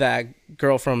 that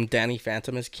girl from Danny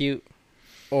Phantom is cute?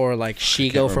 Or, like,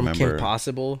 Shigo from Kim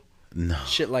Possible? No.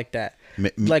 Shit like that.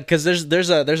 Like, because there's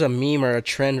a meme or a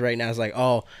trend right now. It's like,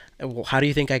 oh, how do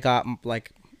you think I got,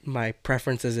 like, my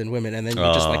preferences in women? And then you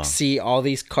just, like, see all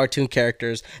these cartoon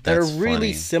characters that are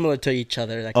really similar to each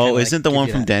other. That isn't the one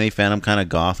from Danny Phantom kind of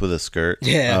goth with a skirt?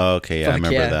 Yeah. Oh, okay, yeah, I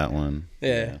remember that one.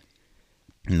 Yeah.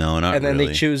 No, not really. And then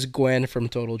they choose Gwen from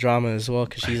Total Drama as well,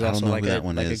 because she's also like a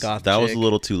goth That chick. was a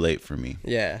little too late for me.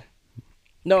 Yeah.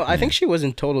 No, I think she was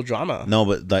in Total Drama. No,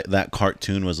 but that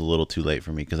cartoon was a little too late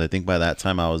for me, because I think by that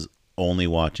time I was only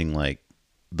watching like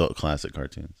the classic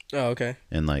cartoons. Oh, okay.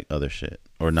 And like other shit,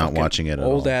 or not watching it at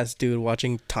all. Old ass dude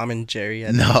watching Tom and Jerry.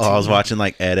 No, I was watching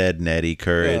like Ed, Nettie,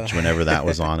 Courage whenever that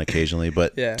was on occasionally.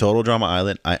 But Total Drama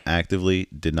Island, I actively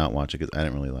did not watch it because I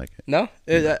didn't really like it. No,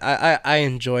 I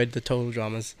enjoyed the Total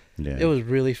Dramas. Yeah,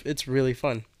 it's really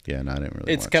fun. Yeah, no, I didn't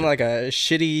really. It's kind of like a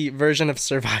shitty version of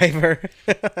Survivor.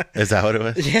 Is that what it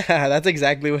was? Yeah, that's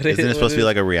exactly what it is. Isn't it supposed to be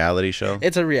like a reality show?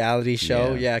 It's a reality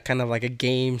show. Yeah, kind of like a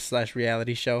game /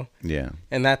 reality show. Yeah.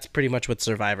 And that's pretty much what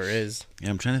Survivor is. Yeah,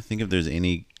 I'm trying to think if there's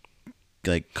any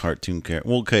like cartoon character.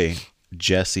 Well, okay,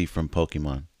 Jessie from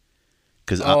Pokemon.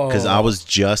 Because I was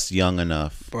just young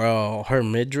enough. Bro, her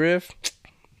midriff.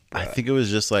 I think it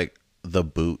was just like the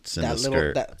boots and the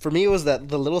skirt. For me, it was the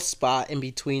little spot in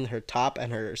between her top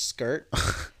and her skirt.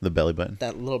 The belly button.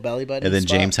 That little belly button. And then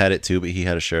spot. James had it too, but he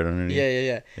had a shirt underneath.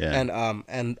 Yeah.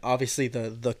 And obviously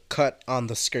the cut on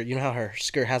the skirt. You know how her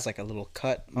skirt has like a little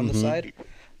cut on the side?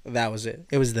 That was it.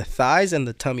 It was the thighs and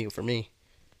the tummy for me.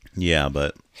 Yeah,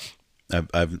 but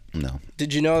I've no.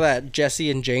 Did you know that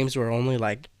Jesse and James were only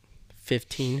like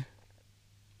 15?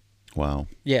 Wow.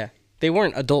 Yeah. They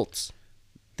weren't adults.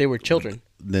 They were children.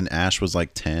 Then Ash was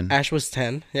like 10. Ash was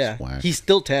 10. Yeah. He's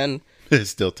still 10.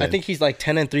 He's still 10. I think he's like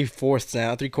 10 and 3/4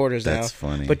 now, 3/4 now. That's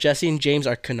funny. But Jesse and James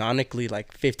are canonically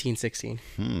like 15,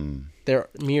 16. They're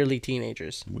merely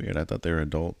teenagers. Weird. I thought they were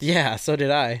adults. Yeah, so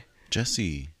did I.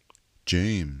 Jesse,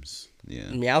 James. Yeah.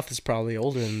 Meowth is probably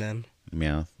older than them.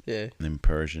 Meowth. Yeah. And then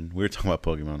Persian. We were talking about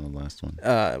Pokemon in the last one.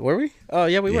 Were we? Oh,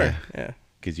 yeah, we were. Yeah.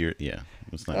 Because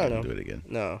let's not going to do it again.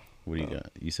 No. What do you got?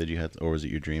 You said you had, or was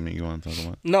it your dream that you want to talk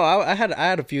about? No, I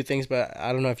had a few things, but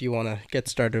I don't know if you want to get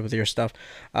started with your stuff.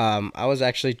 I was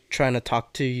actually trying to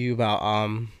talk to you about,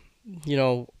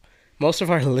 most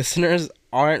of our listeners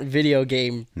aren't video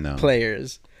game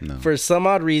players. No. For some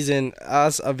odd reason,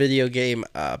 us, a video game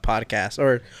podcast,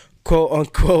 or quote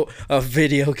unquote a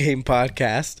video game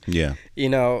podcast. Yeah.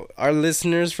 Our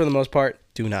listeners for the most part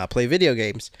do not play video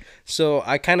games. So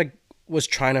I kind of was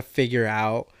trying to figure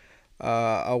out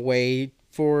a way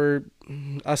for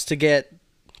us to get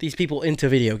these people into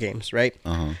video games, right?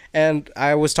 And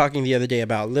I was talking the other day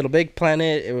about Little Big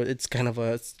Planet. It's kind of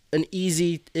an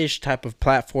easy-ish type of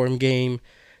platform game.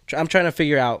 I'm trying to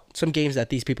figure out some games that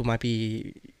these people might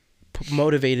be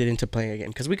motivated into playing again,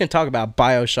 because we can talk about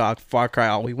BioShock, Far Cry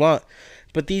all we want,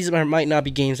 but these might not be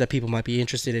games that people might be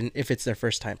interested in if it's their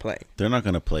first time playing. They're not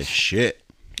going to play shit.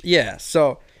 Yeah,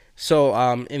 so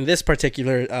in this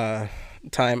particular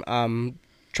time, I'm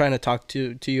trying to talk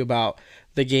to you about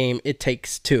the game It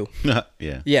Takes Two.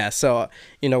 Yeah. So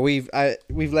we've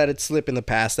let it slip in the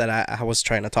past that I was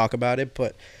trying to talk about it,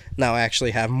 but now I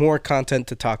actually have more content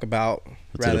to talk about.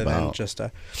 What's rather than just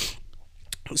a.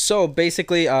 So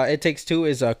basically, It Takes Two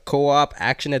is a co-op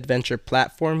action adventure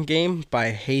platform game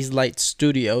by Hazelight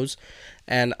Studios,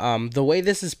 and the way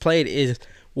this is played is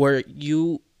where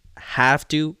you have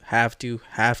to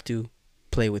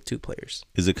play with two players.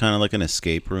 Is it kind of like an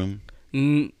escape room?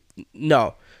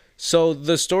 No. So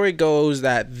the story goes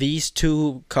that these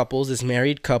two couples, this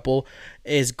married couple,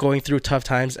 is going through tough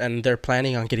times and they're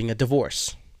planning on getting a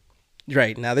divorce.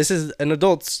 Right. Now, this is an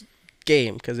adult's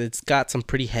game because it's got some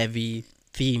pretty heavy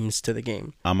themes to the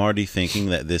game. I'm already thinking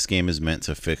that this game is meant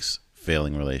to fix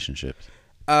failing relationships.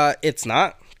 It's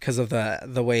not, because of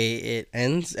the way it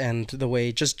ends and the way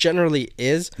it just generally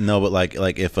is. No, but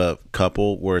like if a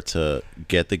couple were to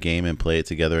get the game and play it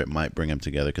together, it might bring them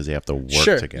together because they have to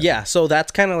work together. Yeah, so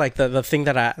that's kind of like the thing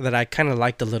that I kind of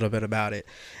liked a little bit about it.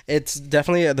 It's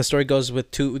definitely, the story goes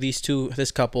with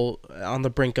this couple on the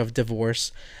brink of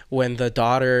divorce when the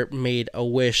daughter made a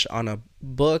wish on a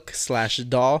book /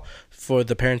 doll for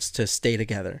the parents to stay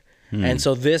together. And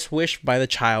so this wish by the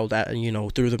child,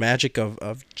 through the magic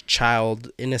of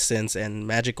child innocence and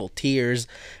magical tears,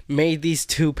 made these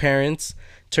two parents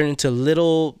turn into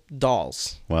little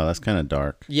dolls. Wow, that's kind of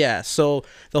dark. Yeah, so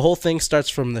the whole thing starts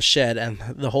from the shed, and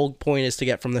the whole point is to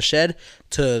get from the shed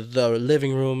to the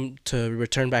living room to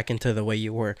return back into the way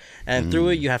you were. And through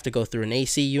it, you have to go through an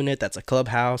AC unit. That's a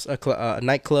clubhouse, a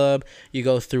nightclub. You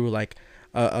go through like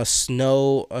a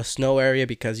snow area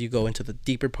because you go into the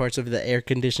deeper parts of the air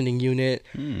conditioning unit.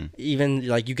 Even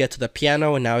like you get to the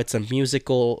piano, and now it's a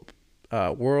musical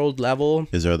world level.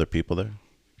 Is there other people there?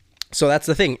 So that's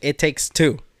the thing. It takes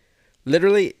two.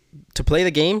 Literally, to play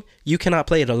the game, you cannot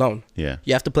play it alone. Yeah.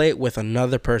 You have to play it with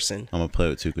another person. I'm going to play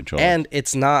with 2 controllers. And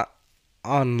it's not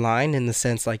online in the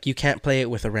sense like you can't play it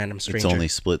with a random stranger. It's only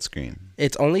split screen.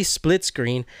 It's only split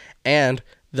screen, and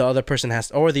the other person has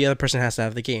to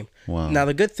have the game. Wow. Now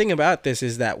the good thing about this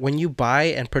is that when you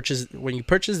purchase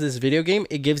this video game,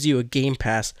 it gives you a game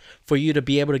pass for you to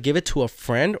be able to give it to a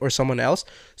friend or someone else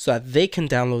so that they can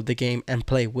download the game and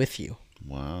play with you.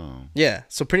 Wow. Yeah,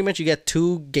 so pretty much you get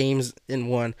 2 games in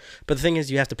one, but the thing is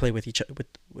you have to play with each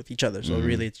other. So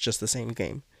really it's just the same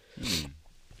game.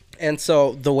 And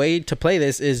so the way to play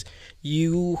this is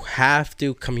you have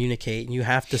to communicate. You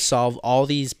have to solve all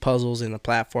these puzzles in a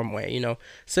platform way.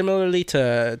 Similarly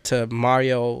to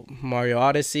Mario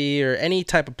Odyssey or any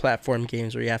type of platform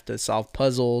games where you have to solve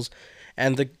puzzles.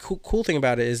 And the cool thing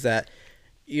about it is that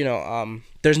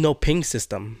there's no ping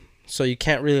system, so you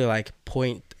can't really like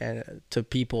point to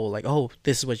people like, oh,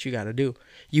 this is what you got to do.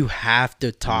 You have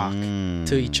to talk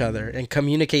to each other and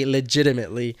communicate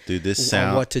legitimately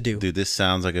on what to do. Dude, this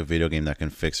sounds like a video game that can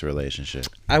fix a relationship.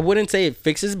 I wouldn't say it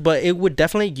fixes, but it would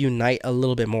definitely unite a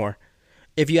little bit more.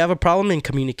 If you have a problem in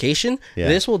communication,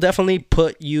 this will definitely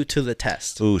put you to the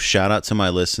test. Ooh, shout out to my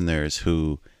listeners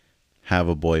who have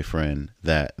a boyfriend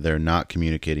that they're not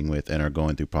communicating with and are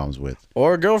going through problems with.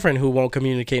 Or a girlfriend who won't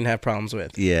communicate and have problems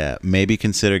with. Yeah, maybe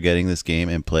consider getting this game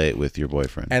and play it with your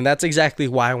boyfriend. And that's exactly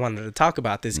why I wanted to talk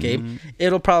about this game.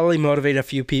 It'll probably motivate a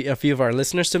few of our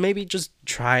listeners to maybe just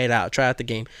try it out. Try out the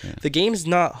game. Yeah. The game's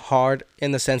not hard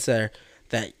in the sense that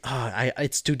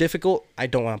it's too difficult. I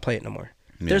don't want to play it no more.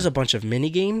 Yeah. There's a bunch of mini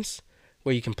games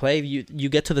where you can play. You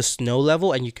get to the snow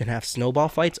level and you can have snowball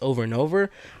fights over and over.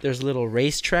 There's little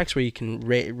race tracks where you can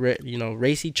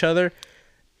race each other,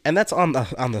 and that's on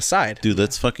the side. Dude,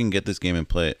 let's fucking get this game and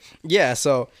play it. Yeah,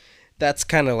 so that's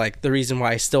kind of like the reason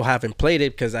why I still haven't played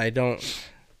it, because I don't.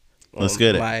 Let's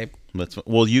get it.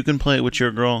 Well, you can play it with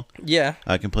your girl. Yeah,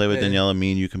 I can play with Daniela.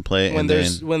 Me and you can play it when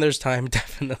there's time,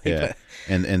 definitely. Yeah,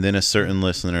 and then a certain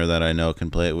listener that I know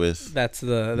can play it with. That's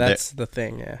the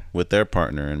thing. Yeah, with their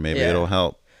partner, and maybe it'll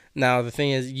help. Now the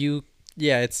thing is, you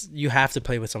have to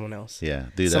play with someone else. Yeah,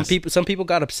 dude. Some people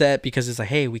got upset because it's like,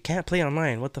 hey, we can't play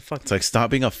online. What the fuck? It's like, stop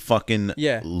being a fucking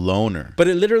loner. But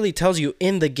it literally tells you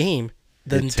in the game.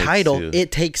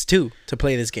 It Takes Two to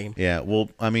play this game. Yeah,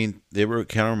 well, I mean, it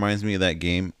kind of reminds me of that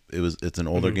game. It's an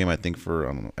older game, I think, for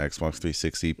Xbox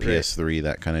 360, PS3,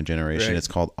 that kind of generation. Right. It's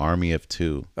called Army of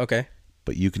Two. Okay.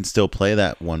 But you can still play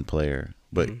that one player.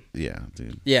 But yeah,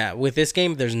 dude. Yeah, with this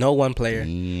game, there's no one player.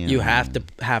 Damn. You have to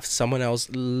have someone else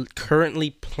currently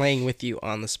playing with you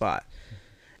on the spot.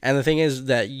 And the thing is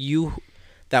that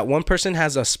that one person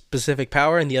has a specific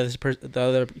power and the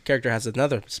other character has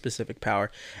another specific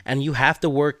power, and you have to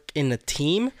work in a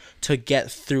team to get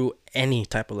through any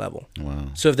type of level. Wow.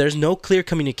 So if there's no clear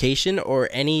communication or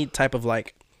any type of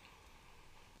like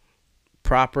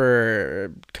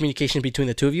proper communication between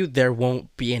the two of you, there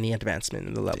won't be any advancement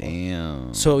in the level.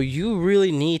 Damn. So you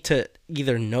really need to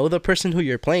either know the person who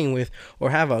you're playing with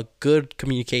or have a good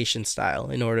communication style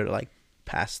in order to like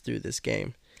pass through this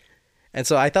game. And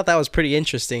so I thought that was pretty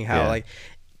interesting how like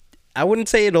I wouldn't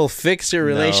say it'll fix your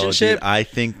relationship. No, dude, I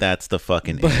think that's the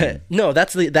fucking aim. No,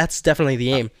 that's definitely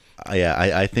the aim.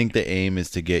 I think the aim is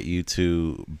to get you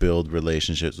to build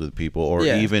relationships with people, or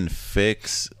even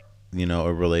fix,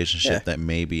 a relationship that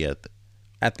may be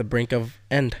at the brink of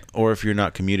end. Or if you're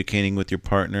not communicating with your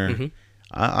partner.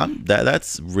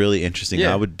 That's really interesting.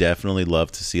 Yeah. I would definitely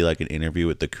love to see like an interview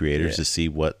with the creators to see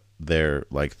what their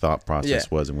like thought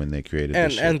process was and when they created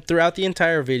this shit. And throughout the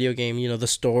entire video game, the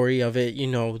story of it,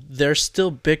 they're still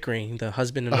bickering. The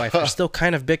husband and wife are still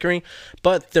kind of bickering,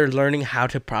 but they're learning how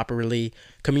to properly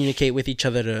communicate with each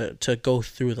other to go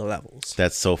through the levels.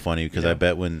 That's so funny because I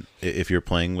bet if you're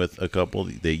playing with a couple,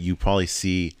 that you probably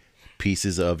see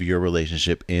pieces of your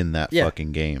relationship in that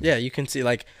fucking game. Yeah, you can see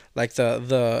like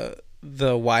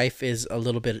the wife is a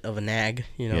little bit of a nag.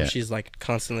 She's like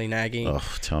constantly nagging. Oh,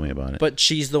 tell me about it. But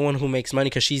she's the one who makes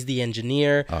money because she's the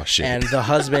engineer. Oh, shit. And the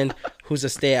husband, who's a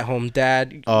stay-at-home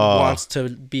dad, wants to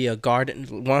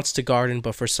garden,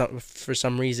 but for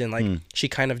some reason, like she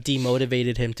kind of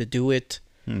demotivated him to do it.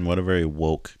 What a very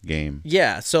woke game.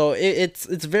 Yeah, so it's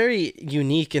very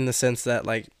unique in the sense that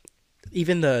like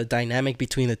even the dynamic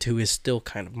between the two is still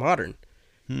kind of modern,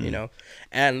 you know.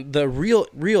 And the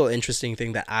real interesting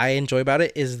thing that I enjoy about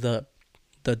it is the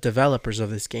developers of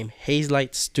this game,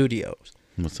 Hazelight Studios.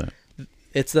 What's that?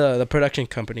 It's the production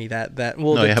company that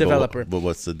developer. But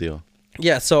what's the deal?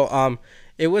 Yeah, so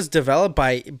it was developed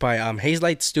by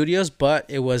Hazelight Studios, but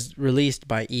it was released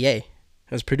by EA. It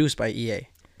was produced by EA.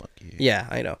 Yeah,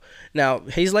 I know. Now,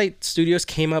 Hazelight Studios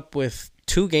came up with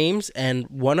 2 games, and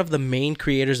one of the main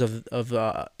creators of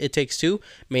It Takes Two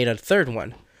made a third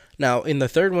one. Now, in the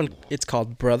third one, it's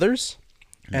called Brothers,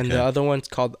 and the other one's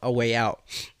called A Way Out.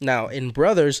 Now, in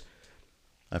Brothers,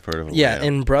 I've heard of it. Yeah,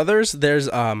 in Brothers, there's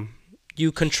you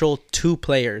control 2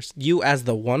 players. You as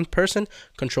the one person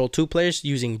control 2 players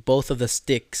using both of the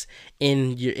sticks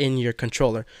in your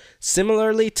controller.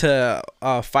 Similarly to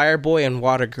Fireboy and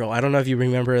Water Girl. I don't know if you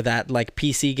remember that like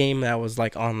PC game that was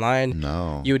like online.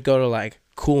 No. You would go to like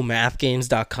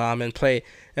coolmathgames.com and play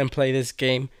this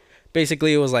game.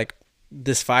 Basically, it was like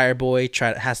this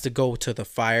Fireboy has to go to the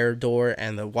fire door,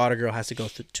 and the Water Girl has to go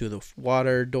to the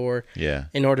water door. Yeah.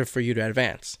 In order for you to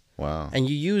advance. Wow. And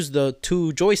you use the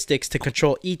 2 joysticks to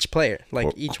control each player,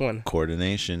 like each one.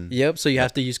 Coordination. Yep, so you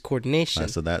have to use coordination.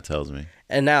 That's what that tells me.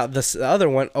 And now the other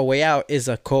one, A Way Out, is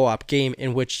a co-op game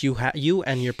in which you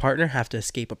and your partner have to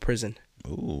escape a prison.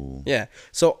 Ooh. Yeah.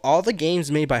 So all the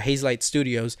games made by Hazelight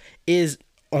Studios is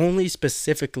only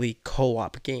specifically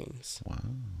co-op games. Wow.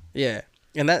 Yeah.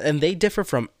 And they differ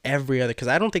from every other, because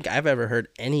I don't think I've ever heard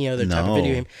any other type of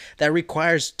video game that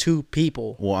requires 2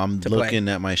 people. Well, I'm looking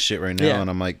at my shit right now, and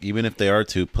I'm like, even if they are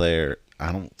 2-player,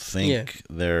 I don't think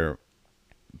they're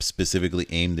specifically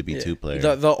aimed to be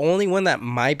 2-player. The only one that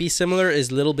might be similar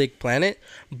is Little Big Planet,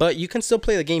 but you can still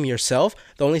play the game yourself.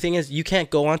 The only thing is you can't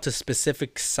go on to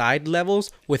specific side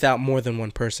levels without more than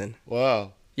one person.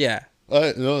 Wow. Yeah. I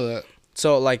didn't know that.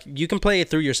 So, like, you can play it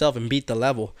through yourself and beat the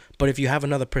level, but if you have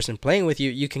another person playing with you,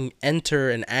 you can enter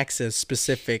and access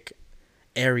specific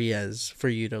areas for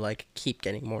you to, like, keep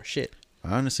getting more shit.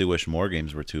 I honestly wish more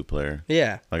games were 2-player.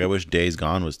 Yeah. Like, I wish Days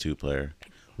Gone was 2-player.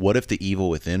 What if The Evil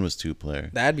Within was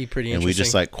 2-player? That'd be pretty interesting. And we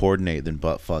just, like, coordinate, then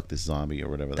butt fuck this zombie or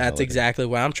whatever. That's exactly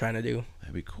what I'm trying to do.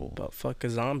 That'd be cool. Butt fuck a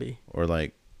zombie. Or,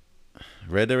 like,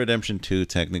 Red Dead Redemption 2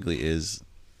 technically is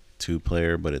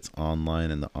 2-player, but it's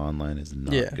online, and the online is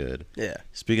not good. Yeah.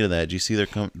 Speaking of that, did you see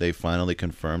they finally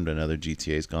confirmed another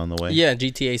GTA's gone the way? Yeah,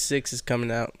 GTA 6 is coming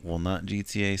out. Well, not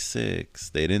GTA 6.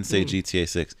 They didn't say GTA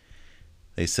 6.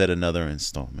 They said another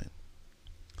installment.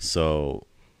 So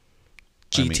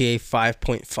GTA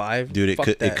 5.5. Dude,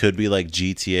 it could be like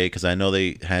GTA, because I know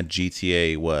they had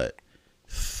GTA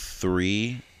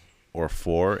 3 or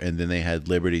 4, and then they had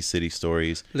Liberty City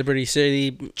Stories, Liberty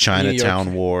City,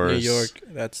 Chinatown Wars, New York,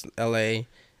 that's LA,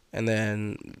 and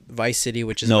then Vice City,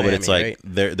 which is no, Miami, but it's like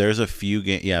right? there's a few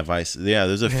games. Yeah, Vice. Yeah,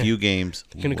 there's a few games.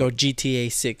 I'm gonna go GTA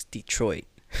 6 Detroit,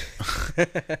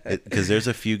 because there's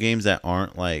a few games that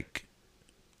aren't like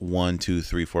 1, 2,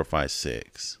 3, 4, 5,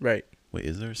 6. Right. Wait,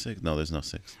 is there a 6? No, there's no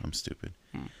 6. I'm stupid.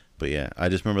 But yeah, I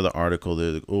just remember the article.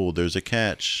 There's a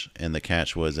catch, and the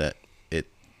catch was that it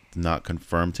not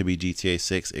confirmed to be GTA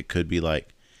 6. It could be like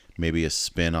maybe a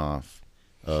spin-off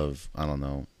of, I don't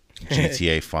know,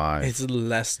 GTA 5. It's a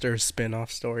Lester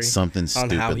spin-off story. Something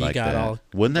stupid how he like got that. all,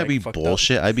 Wouldn't that like, be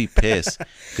bullshit? I'd be pissed.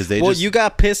 Cause they you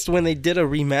got pissed when they did a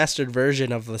remastered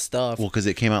version of the stuff. Well, because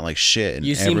it came out like shit. And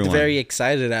you seemed very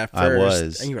excited at first. I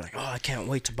was. And you were like, oh, I can't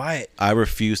wait to buy it. I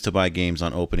refuse to buy games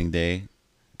on opening day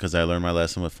because I learned my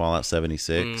lesson with Fallout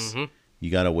 76. Mm-hmm. You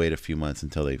got to wait a few months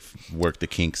until they work the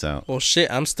kinks out. Well,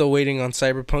 shit, I'm still waiting on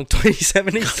Cyberpunk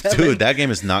 2077. Dude, that game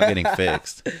is not getting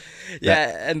fixed.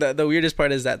 And the weirdest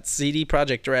part is that CD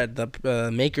Projekt Red,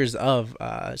 the makers of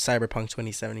Cyberpunk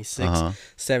 2076,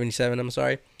 77, I'm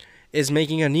sorry, is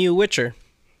making a new Witcher.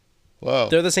 Whoa.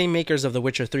 They're the same makers of The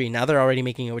Witcher 3. Now they're already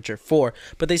making a Witcher 4,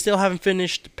 but they still haven't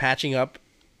finished patching up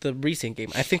the recent game.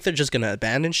 I think they're just going to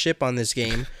abandon ship on this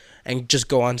game and just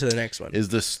go on to the next one. Is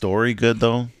the story good,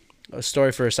 though? A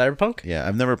story for Cyberpunk? Yeah,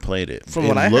 I've never played it. From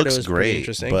what I heard, it was great, pretty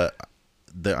interesting. But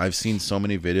I've seen so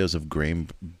many videos of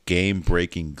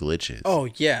game-breaking glitches. Oh,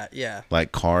 yeah.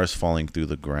 Like cars falling through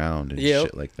the ground and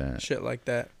shit like that. Shit like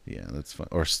that. Yeah, that's fun.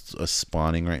 Or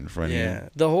spawning right in front of you. Yeah.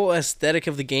 The whole aesthetic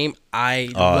of the game,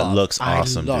 love. It looks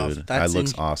awesome, dude. It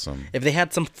looks awesome. If they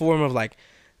had some form of like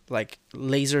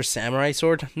laser samurai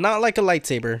sword, not like a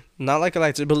lightsaber,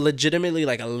 but legitimately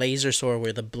like a laser sword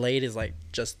where the blade is like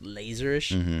just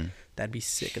laserish, that'd be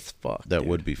sick as fuck. That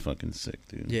would be fucking sick,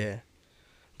 dude. Yeah.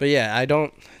 But yeah, I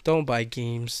don't buy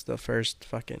games the first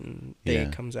fucking day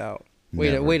it comes out.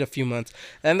 Wait a few months,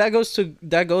 and that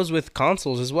goes with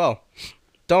consoles as well.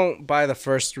 Don't buy the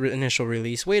first initial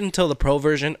release. Wait until the pro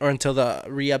version or until the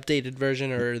re-updated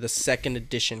version or the second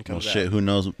edition comes out. Who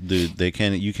knows, dude? You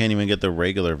can't even get the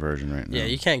regular version right now. Yeah,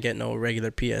 you can't get no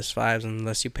regular PS5s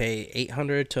unless you pay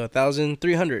 $800 to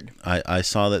 $1,300. I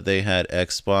saw that they had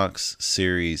Xbox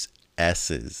Series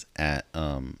S's at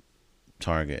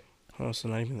Target. Oh, so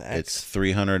not even the X. It's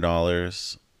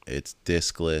 $300. It's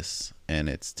discless and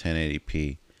it's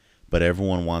 1080p. But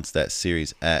everyone wants that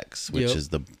Series X, which is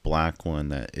the black one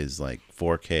that is like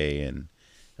 4K and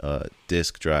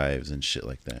disc drives and shit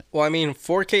like that. Well, I mean,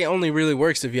 4K only really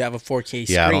works if you have a 4K screen.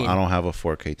 Yeah, I don't have a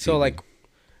 4K TV. So like,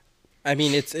 I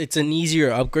mean, it's an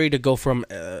easier upgrade to go from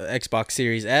Xbox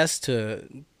Series S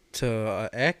to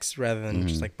X rather than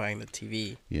just like buying the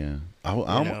TV. Yeah,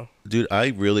 dude, I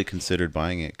really considered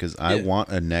buying it because I want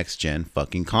a next gen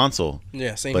fucking console.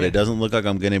 Yeah, same. But it doesn't look like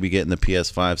I'm gonna be getting the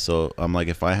PS5, so I'm like,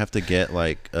 if I have to get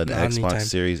like an Xbox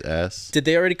Series S. Did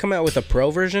they already come out with a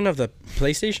pro version of the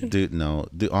PlayStation? Dude, no.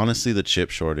 honestly, the chip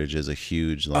shortage is a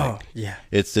huge like. Oh yeah.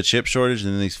 It's the chip shortage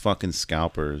and then these fucking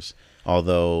scalpers.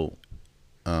 Although,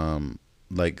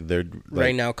 like they're like,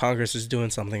 right now Congress is doing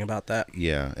something about that.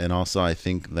 Yeah, and also I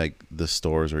think like the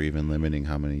stores are even limiting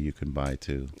how many you can buy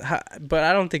too. But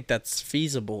I don't think that's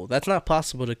feasible. That's not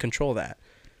possible to control that.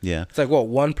 Yeah, it's like what,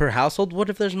 one per household? What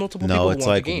if there's multiple people? No, it's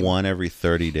like one every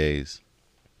 30 days.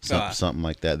 Something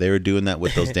like that. They were doing that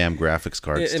with those damn graphics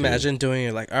cards. Imagine doing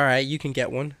it like, all right, you can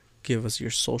get one. Give us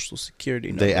your social security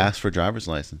number. They asked for driver's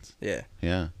license. Yeah.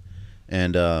 Yeah,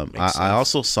 and I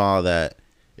also saw that.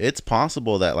 It's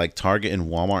possible that like Target and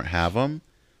Walmart have them,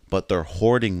 but they're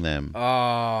hoarding them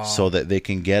so that they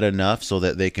can get enough so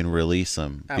that they can release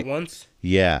them at once.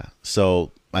 Yeah.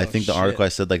 So I think the article I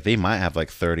said like they might have like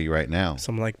 30 right now.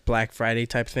 Some like Black Friday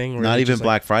type thing. Not even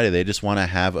Black Friday. They just want to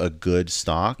have a good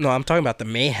stock. No, I'm talking about the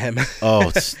mayhem.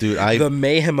 Oh, dude, the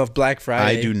mayhem of Black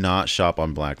Friday. I do not shop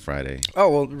on Black Friday. Oh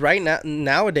well, right now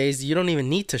nowadays you don't even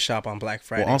need to shop on Black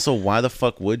Friday. Well, also, why the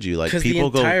fuck would you? Like, because the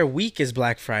entire week is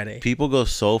Black Friday. People go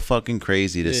so fucking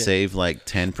crazy to save like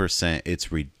 10%.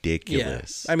 It's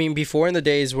ridiculous. Yeah. I mean, before in the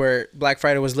days where Black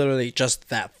Friday was literally just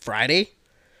that Friday.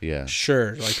 Yeah.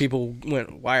 Sure, like people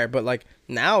went wired, but like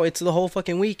now it's the whole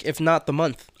fucking week, if not the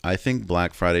month. I think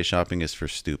Black Friday shopping is for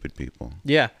stupid people.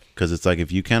 Yeah. Because it's like,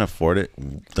 if you can't afford it,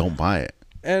 don't buy it.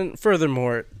 And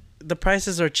furthermore, the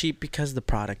prices are cheap because the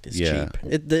product is cheap.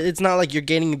 It's not like you're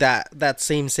getting that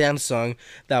same Samsung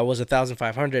that was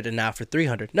 $1,500 and now for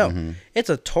 $300. No,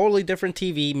 it's a totally different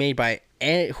TV made by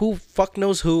who fuck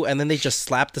knows who, and then they just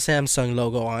slap the Samsung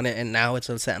logo on it, and now it's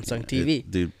a Samsung TV.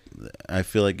 Dude, I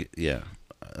feel like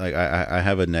like I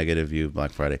have a negative view of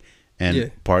Black Friday,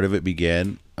 and part of it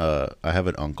began. I have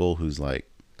an uncle who's like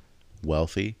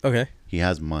wealthy. Okay, he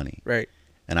has money, right?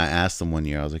 And I asked him one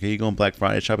year, I was like, "Hey, you going Black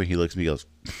Friday shopping?" He looks at me, he goes,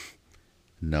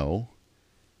 "No,"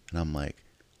 and I'm like,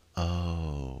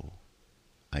 "Oh,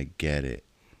 I get it.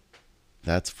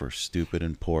 That's for stupid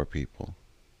and poor people.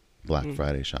 Black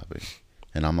Friday shopping."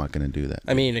 And I'm not going to do that.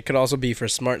 I mean, it could also be for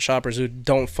smart shoppers who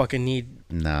don't fucking need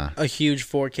a huge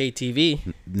 4K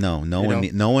TV.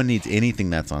 No one needs anything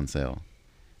that's on sale.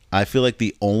 I feel like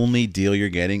the only deal you're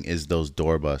getting is those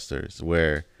doorbusters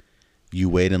where you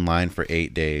wait in line for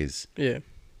 8 days. Yeah.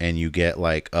 And you get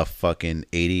like a fucking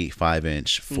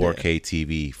 85-inch 4K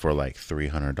TV for like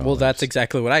 $300. Well, that's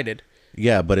exactly what I did.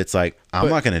 Yeah, but it's like I'm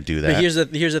not gonna do that. But here's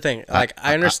the thing. Like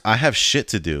I understand. I have shit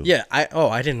to do. Yeah. I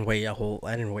didn't wait.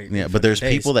 Yeah, but there's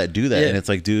people that do that, and it's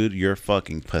like, dude, you're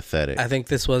fucking pathetic. I think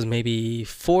this was maybe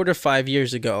 4 to 5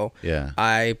 years ago. Yeah.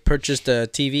 I purchased a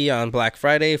TV on Black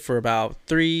Friday for about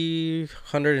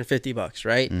 $350,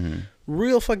 right? Mm-hmm.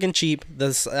 Real fucking cheap.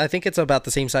 I think it's about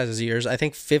the same size as yours. I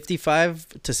think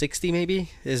 55 to 60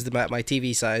 maybe is my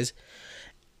TV size.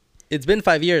 It's been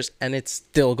 5 years and it's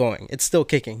still going. It's still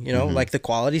kicking, you know? Like the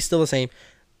quality's still the same.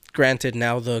 Granted,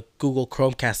 now the Google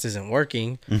Chromecast isn't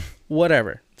working.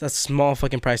 Whatever. It's a small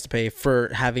fucking price to pay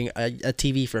for having a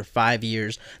TV for 5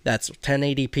 years that's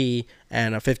 1080p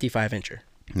and a 55-incher.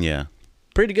 Yeah.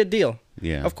 Pretty good deal.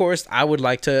 Yeah. Of course, I would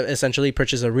like to essentially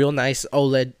purchase a real nice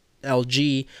OLED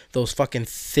LG, those fucking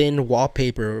thin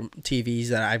wallpaper TVs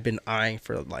that I've been eyeing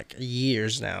for like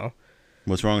years now.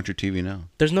 What's wrong with your TV now?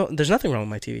 There's nothing wrong with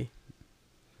my TV.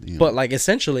 You know, but like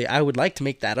essentially, I would like to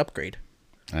make that upgrade,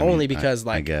 because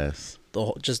I guess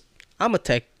I'm a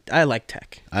tech. I like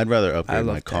tech. I'd rather upgrade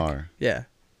my car. Yeah.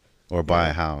 Or buy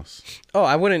a house. Oh,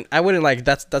 I wouldn't like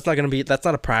that's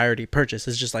not a priority purchase.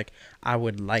 It's just like I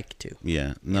would like to.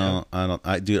 Yeah. No, I don't.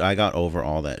 I got over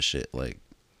all that shit. Like,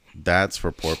 that's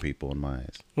for poor people in my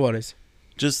eyes. What is?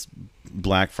 just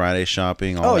Black Friday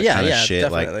shopping, all that kind of shit.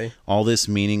 Definitely. Like all this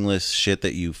meaningless shit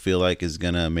that you feel like is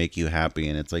gonna make you happy,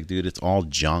 and it's like, dude, it's all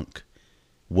junk.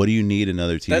 What do you need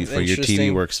another TV That's for? Your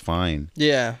TV works fine.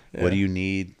 Yeah. What do you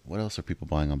need? What else are people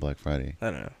buying on Black Friday? I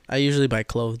don't know. I usually buy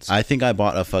clothes. I think I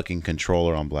bought a fucking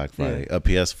controller on Black Friday, a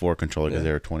PS4 controller, because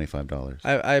they were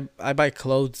 $25. I buy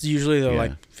clothes. Usually they're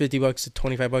like $50 to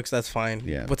 $25. That's fine.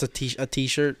 Yeah. What's a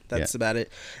t-shirt? That's about it.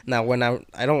 Now when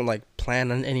I don't like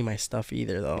plan on any of my stuff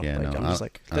either though. Yeah, like I'm just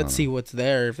like, let's see what's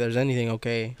there. If there's anything,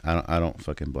 okay. I don't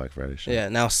fucking Black Friday shop. Yeah.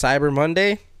 Now Cyber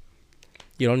Monday,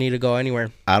 you don't need to go anywhere.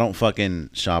 I don't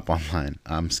fucking shop online.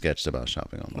 I'm sketched about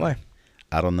shopping online. Why?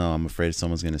 I don't know. I'm afraid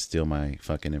someone's gonna steal my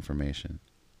fucking information.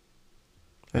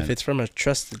 If it's from a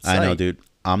trusted site. I know, dude.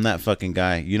 I'm that fucking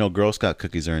guy. You know, Girl Scout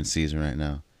cookies are in season right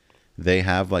now. They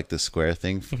have like the square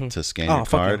thing to scan your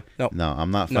card. No,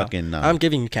 I'm not fucking. I'm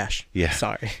giving you cash. Yeah.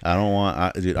 Sorry. I don't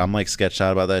want. Dude, I'm like sketched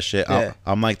out about that shit. Yeah.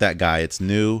 I'm like that guy. It's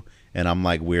new. And I'm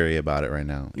like weary about it right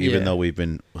now, even though we've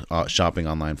been shopping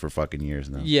online for fucking years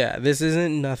now. Yeah, this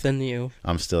isn't nothing new.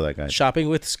 I'm still that guy. Shopping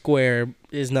with Square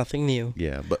is nothing new.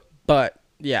 Yeah, but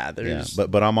yeah, there's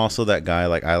but I'm also that guy.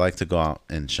 Like I like to go out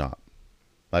and shop.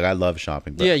 Like I love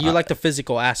shopping. But you like the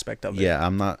physical aspect of it. Yeah,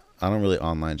 I don't really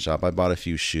online shop. I bought a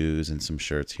few shoes and some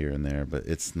shirts here and there, but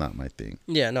it's not my thing.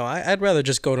 Yeah, no, I'd rather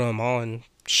just go to a mall and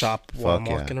shop while I'm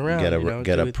walking around.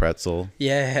 Get a pretzel.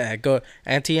 Yeah, go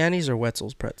Auntie Annie's or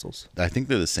Wetzel's pretzels. I think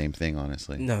they're the same thing,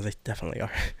 honestly. No, they definitely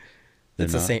are.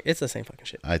 It's the same. It's the same fucking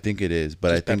shit. I think it is, but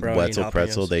just I think Wetzel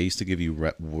pretzel. They used to give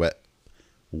you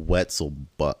Wetzel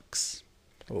bucks.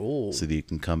 Oh, so that you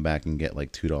can come back and get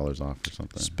like $2 off or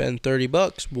something. Spend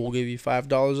 $30, we'll give you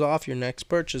 $5 off your next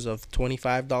purchase of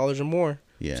 $25 or more.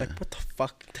 Yeah. It's like, what the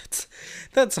fuck?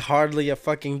 That's hardly a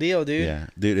fucking deal, dude. Yeah.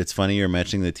 Dude, it's funny you're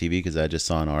mentioning the TV because I just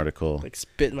saw an article. Like,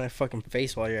 spit in my fucking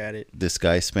face while you're at it. This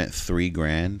guy spent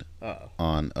 $3,000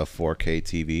 on a 4K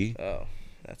TV. Oh,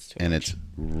 that's too and much.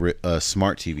 It's a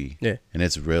smart TV. Yeah. And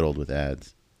it's riddled with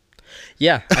ads.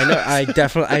 Yeah, I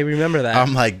know. I remember that.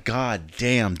 I'm like, God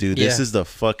damn, dude. This is the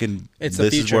fucking... This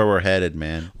is where we're headed,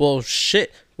 man. Well,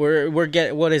 shit. We're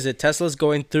getting... What is it? Tesla's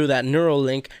going through that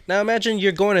Neuralink. Now, imagine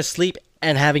you're going to sleep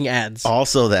and having ads.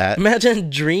 Also that. Imagine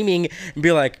dreaming and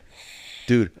be like,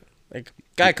 dude, like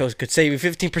Geico could save you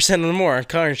 15% or more on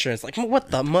car insurance. Like,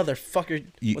 what the motherfucker?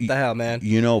 What the hell, man?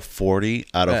 You know, 40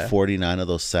 out of 49 of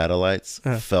those satellites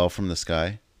fell from the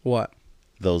sky. What?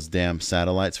 Those damn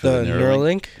satellites for the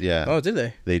Neuralink? Yeah. Oh, did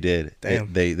they? They did.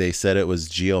 Damn. They said it was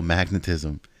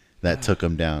geomagnetism that took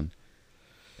them down,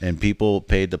 and people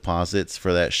paid deposits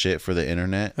for that shit for the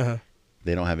internet.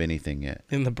 They don't have anything yet.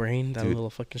 In the brain, that little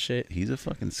fucking shit. He's a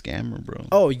fucking scammer, bro.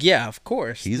 Oh, yeah, of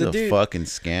course. He's a fucking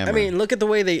scammer. I mean, look at the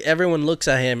way everyone looks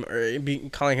at him, or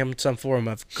calling him some form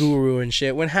of guru and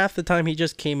shit, when half the time he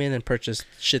just came in and purchased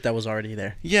shit that was already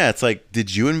there. Yeah, it's like,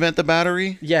 did you invent the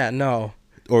battery? Yeah, no.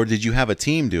 Or did you have a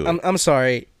team do it? I'm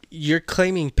sorry. You're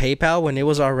claiming PayPal when it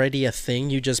was already a thing.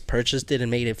 You just purchased it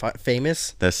and made it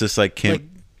famous? That's just like Kim... Like,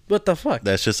 what the fuck?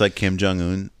 That's just like Kim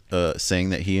Jong-un saying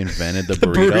that he invented the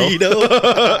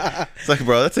burrito. It's like,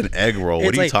 bro, that's an egg roll.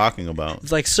 What are you talking about?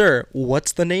 It's like, sir,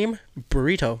 what's the name?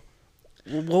 Burrito.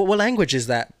 What language is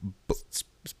that?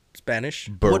 Spanish?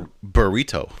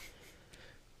 Burrito.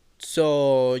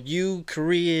 So you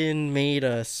Korean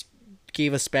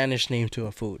gave a Spanish name to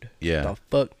a food. Yeah. The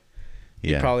fuck?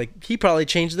 Yeah. He probably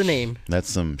changed the name. That's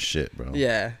some shit, bro.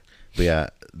 Yeah. But yeah,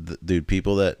 dude,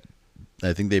 people that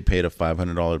I think they paid a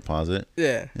 $500 deposit.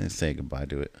 Yeah. And say goodbye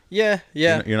to it. Yeah,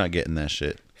 yeah. You're not getting that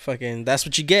shit. Fucking, that's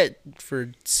what you get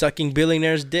for sucking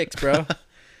billionaires' dicks, bro.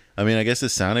 I mean, I guess it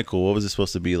sounded cool. What was it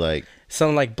supposed to be like?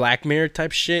 Some like Black Mirror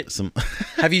type shit.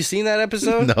 Have you seen that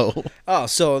episode? No. Oh,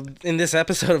 so in this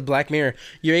episode of Black Mirror,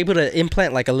 you're able to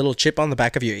implant like a little chip on the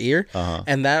back of your ear,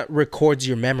 and that records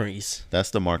your memories.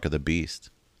 That's the mark of the beast.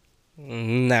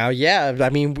 Now, yeah. I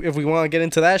mean, if we want to get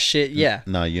into that shit, yeah.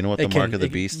 No, you know what the mark of the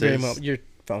beast is? Your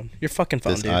phone. Your fucking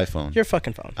phone, this dude. iPhone. Your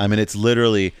fucking phone. I mean, it's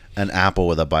literally an apple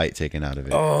with a bite taken out of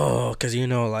it. Oh, because you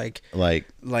know, like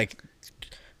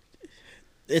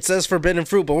it says forbidden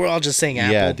fruit, but we're all just saying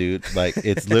apple. Yeah, dude. Like,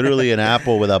 it's literally an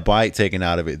apple with a bite taken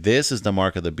out of it. This is the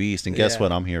mark of the beast, and guess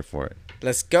what? I'm here for it.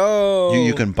 Let's go.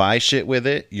 You can buy shit with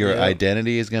it. Your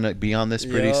identity is going to be on this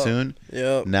pretty soon.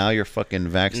 Yep. Now your fucking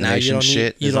vaccination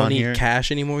shit is on here. You don't need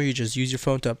cash anymore. You just use your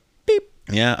phone to beep.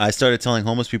 Yeah, I started telling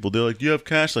homeless people, they're like, do you have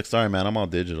cash? Like, sorry, man, I'm all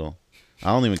digital. I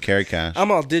don't even carry cash.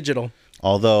 I'm all digital.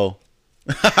 Although...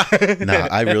 nah,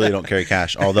 I really don't carry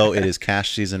cash. Although it is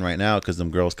cash season right now because them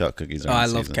Girl Scout cookies are in I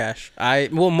love cash.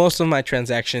 Most of my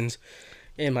transactions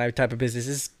in my type of business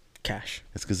is Cash.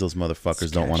 It's because those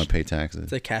motherfuckers don't want to pay taxes.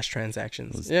 It's like cash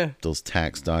transactions. Those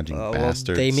tax dodging bastards.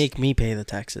 Well, they make me pay the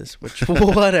taxes, which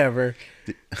whatever.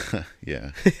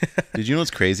 Yeah. Did you know what's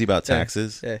crazy about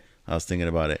taxes? Yeah. I was thinking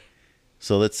about it.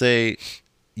 So let's say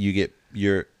you get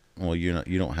you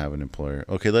don't have an employer.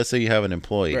 Okay, let's say you have an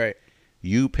employee. Right.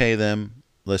 You pay them,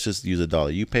 let's just use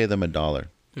 $1. You pay them $1.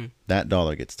 That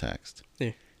dollar gets taxed.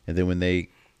 Yeah. And then when they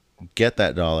get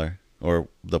that dollar or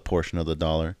the portion of the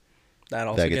dollar,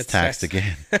 that gets taxed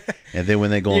again. And then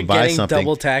when they go and buy something,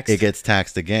 it gets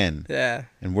taxed again. Yeah.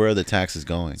 And where are the taxes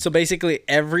going? So basically,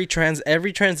 every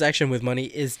transaction with money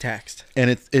is taxed.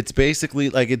 And it's basically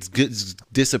like it's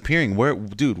disappearing.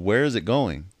 Where is it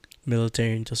going?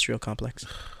 Military industrial complex.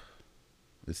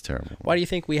 It's terrible. Why do you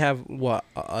think we have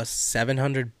a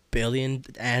 $700 billion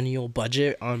annual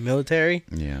budget on military?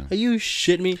 Yeah. Are you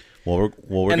shitting me? Well,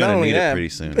 we're gonna need it pretty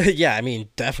soon. Yeah, I mean,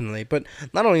 definitely. But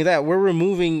not only that, we're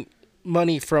removing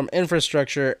money from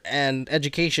infrastructure and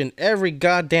education every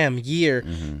goddamn year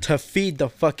to feed the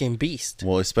fucking beast.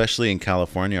 Well, especially in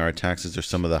California, our taxes are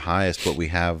some of the highest, but we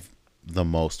have the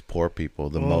most poor people,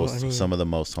 some of the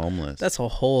most homeless. That's a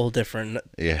whole different.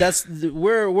 Yeah.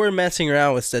 We're messing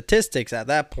around with statistics at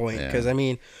that point because I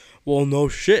mean, well, no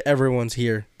shit, everyone's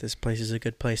here. This place is a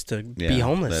good place to be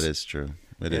homeless. That is true.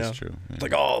 It is true. Yeah. It's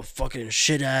like, oh, fucking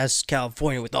shit ass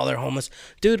California with all their homeless.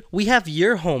 Dude, we have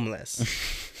your homeless.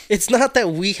 It's not that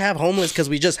we have homeless because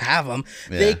we just have them.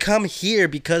 Yeah. They come here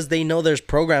because they know there's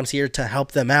programs here to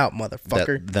help them out,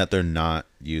 motherfucker. That they're not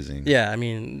using. Yeah, I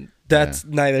mean, that's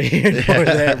neither here nor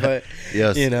there, but,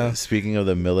 you know. Speaking of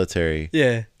the military,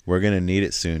 we're going to need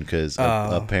it soon because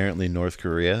apparently North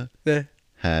Korea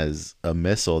has a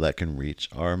missile that can reach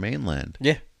our mainland.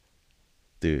 Yeah.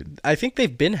 Dude. I think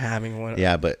they've been having one.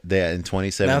 Yeah, but in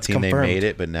 2017 they made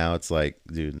it, but now it's like,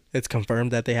 dude. It's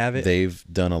confirmed that they have it? They've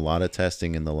done a lot of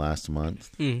testing in the last month.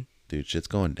 Dude, shit's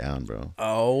going down, bro.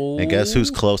 Oh. And guess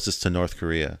who's closest to North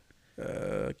Korea?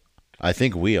 I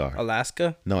think we are.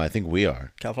 Alaska? No, I think we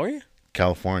are.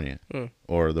 California.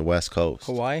 Or the West Coast.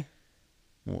 Hawaii?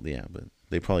 Well, yeah, but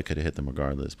they probably could have hit them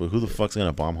regardless. But who the fuck's going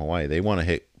to bomb Hawaii? They want to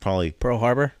hit probably Pearl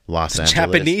Harbor? Los Angeles.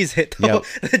 Japanese hit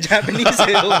the Japanese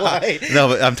hit Hawaii. No,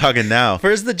 but I'm talking now.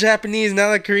 First the Japanese,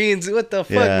 now the Koreans. What the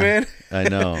fuck, man? I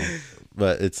know.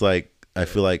 But it's like, I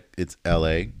feel like it's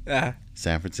LA,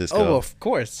 San Francisco. Oh, of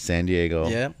course. San Diego.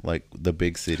 Yeah. Like the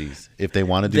big cities. If they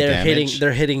want to do damage.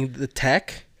 They're hitting the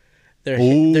tech. They're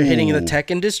hitting the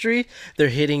tech industry. They're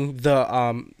hitting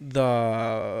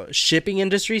the shipping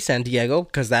industry, San Diego,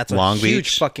 because that's a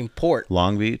huge fucking port.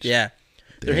 Long Beach? Yeah.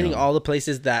 They're hitting all the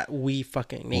places that we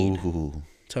fucking need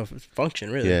to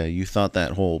function, really. Yeah, you thought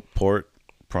that whole port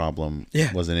problem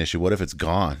was an issue. What if it's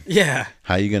gone? Yeah.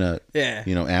 How you going to,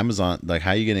 Amazon, like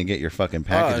how you going to get your fucking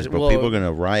packages? But people are going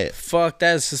to riot. Fuck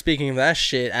that. So speaking of that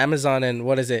shit, Amazon and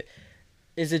what is it?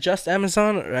 Is it just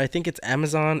Amazon? Or I think it's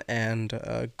Amazon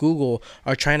and Google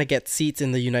are trying to get seats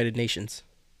in the United Nations.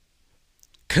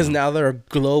 Because now they're a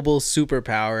global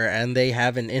superpower and they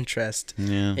have an interest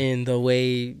in the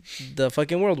way the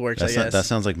fucking world works, I guess. That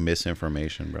sounds like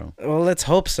misinformation, bro. Well, let's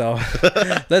hope so.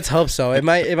 Let's hope so. It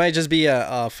might just be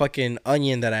a fucking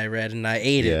onion that I read and I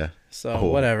ate it. So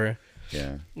whatever.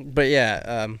 Yeah. But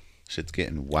yeah. Shit's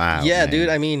getting wild. Yeah, man. dude.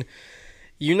 I mean,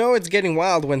 you know it's getting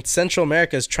wild when Central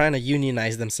America is trying to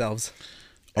unionize themselves.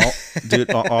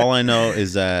 All I know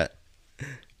is that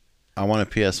I want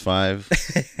a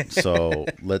PS5, so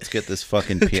let's get this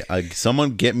fucking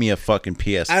someone get me a fucking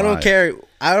PS5.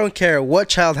 I don't care what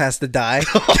child has to die.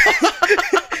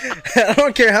 I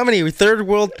don't care how many third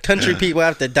world country people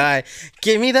have to die.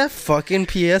 Give me that fucking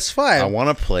PS5. I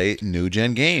want to play new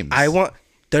gen games.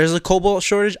 There's a cobalt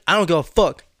shortage. I don't give a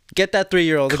fuck. Get that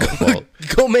 3-year-old.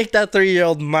 Go make that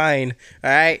 3-year-old mine. All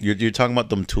right. You're talking about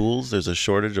them tools. There's a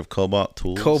shortage of cobalt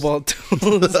tools.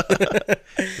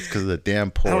 It's because of the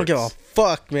damn ports. I don't give a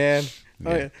fuck, man.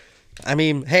 Yeah. I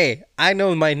mean, hey, I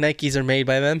know my Nikes are made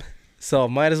by them, so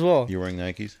might as well. You're wearing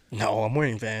Nikes? No, I'm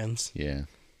wearing Vans. Yeah.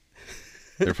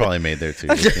 They're probably made there too.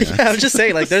 I'm just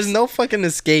saying, like, there's no fucking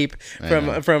escape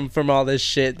from all this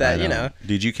shit that you know.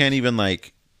 Dude, you can't even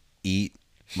like eat.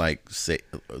 Like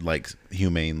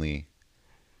humanely,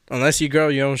 unless you grow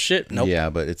your own shit. Nope. Yeah,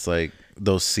 but it's like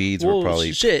those seeds were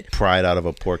probably pried out of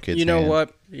a poor kid's hand. You know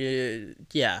what?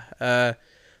 Yeah.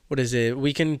 What is it?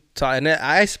 We can talk, and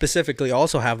I specifically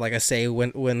also have like a say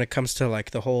when it comes to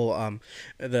like the whole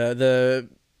the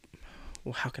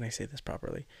how can I say this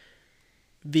properly?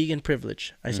 Vegan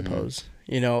privilege, I suppose.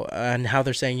 You know, and how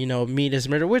they're saying meat is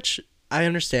murder, which I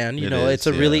understand. It's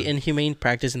a really inhumane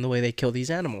practice in the way they kill these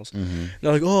animals. Mm-hmm.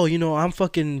 They're like, oh, I'm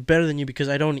fucking better than you because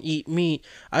I don't eat meat.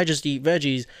 I just eat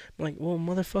veggies. I'm like, well,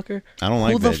 motherfucker. I don't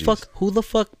like veggies. Who the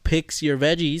fuck picks your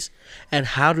veggies, and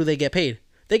how do they get paid?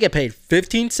 They get paid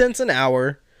 15 cents an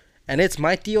hour, and it's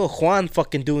my Tio Juan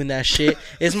fucking doing that shit.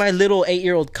 It's my little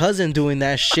 8-year-old cousin doing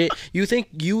that shit. You think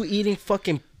you eating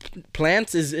fucking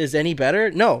plants is any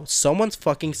better? No, someone's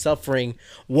fucking suffering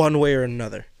one way or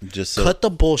another. Cut the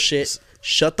bullshit,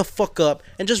 shut the fuck up,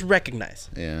 and just recognize.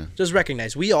 Yeah. Just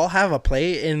recognize. We all have a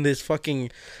play in this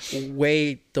fucking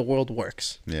way the world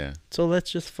works. Yeah. So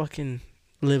let's just fucking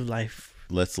live life.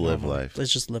 Let's live life.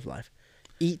 Let's just live life.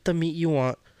 Eat the meat you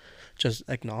want. Just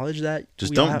acknowledge that.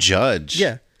 Just don't judge.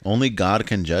 Yeah. Only God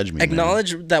can judge me.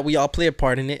 Acknowledge that we all play a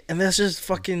part in it, and let's just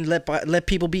fucking let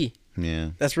people be. Yeah.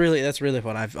 That's really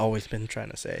what I've always been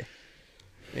trying to say.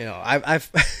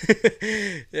 I've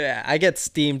yeah, I get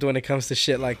steamed when it comes to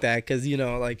shit like that because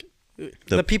like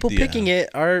the people picking it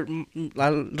are la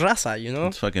raza.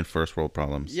 It's fucking first world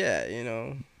problems. Yeah,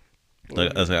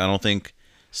 Like, I don't think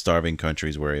starving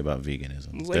countries worry about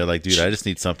veganism. They're like, dude, I just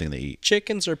need something to eat.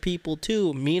 Chickens are people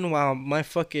too. Meanwhile, my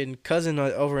fucking cousin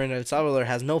over in El Salvador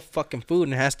has no fucking food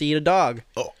and has to eat a dog.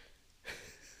 Oh.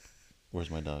 Where's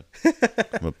my dog?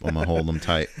 I'm gonna hold him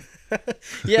tight.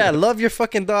 Yeah, love your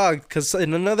fucking dog, because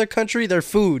in another country, they're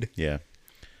food. Yeah.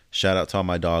 Shout out to all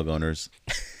my dog owners.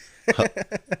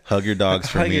 Hug your dogs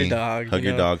for me. Hug your dog. Hug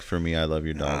your dogs for me. I love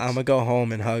your dogs. I'm going to go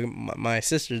home and hug my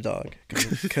sister's dog,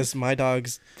 because my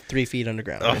dog's 3 feet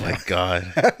underground. Oh, my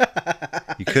God.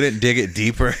 You couldn't dig it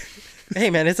deeper? Hey,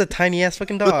 man, it's a tiny-ass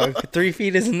fucking dog. 3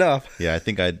 feet is enough. Yeah, I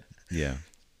think yeah.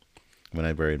 When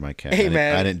I buried my cat, hey,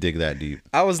 I didn't dig that deep.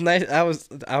 I was nice.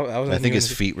 I think his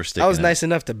feet were sticking. I was nice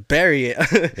enough to bury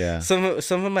it. Yeah. Some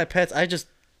of my pets,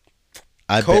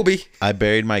 Kobe. I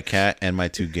buried my cat and my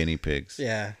 2 guinea pigs.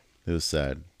 Yeah. It was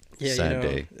sad. Yeah, sad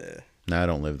day. Now I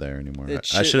don't live there anymore.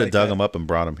 I should have dug them up and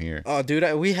brought them here. Oh,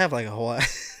 dude, we have like a whole.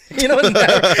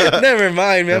 Never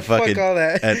mind, man. Fuck all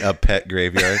that. A pet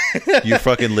graveyard. You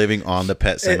fucking living on the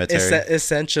pet cemetery.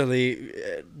 Essentially,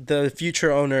 the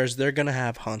future owners, they're gonna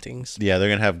have hauntings. Yeah, they're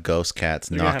gonna have ghost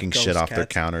cats knocking shit off their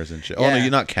counters and shit. Yeah. Oh no,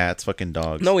 you're not cats, fucking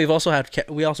dogs. No, we've also had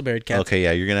we also buried cats. Okay,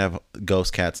 yeah, you're gonna have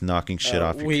ghost cats knocking shit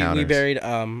off your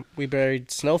counters. We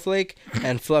buried Snowflake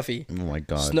and Fluffy. Oh my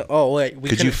God. Wait,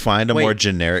 could you find a more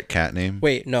generic cat name?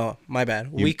 Wait, no, my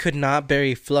bad. We could not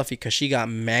bury Fluffy because she got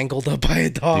mangled up by a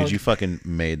dog. Dude, you fucking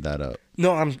made that up.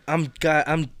 No, I'm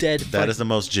dead. That is the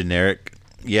most generic.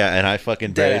 Yeah, and I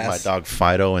fucking buried my dog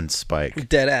Fido and Spike.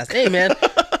 Dead ass. Hey, man.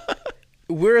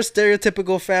 We're a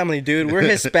stereotypical family, dude. We're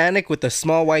Hispanic with a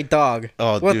small white dog.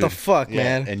 Oh, what dude. the fuck,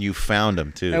 man? And you found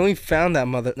him too. And we found that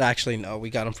mother. Actually, no, we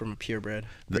got him from a purebred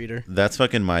breeder. That's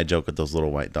fucking my joke with those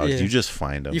little white dogs. Yeah. You just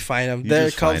find them. You find them.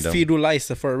 They're called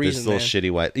Firulais for a reason. This little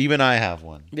shitty white. Even I have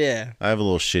one. Yeah. I have a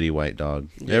little shitty white dog.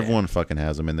 Yeah. Everyone fucking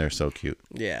has them, and they're so cute.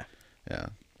 Yeah. Yeah.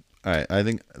 All right. I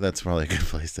think that's probably a good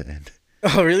place to end.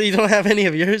 Oh, really? You don't have any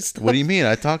of yours stuff? What do you mean?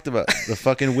 I talked about the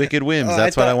fucking wicked whims.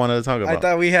 That's what I wanted to talk about. I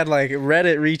thought we had like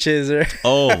Reddit reaches or.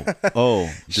 Do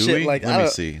shit, we? Like, Let me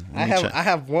see. I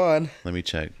have one. Let me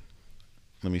check.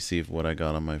 Let me see what I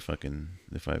got on my fucking,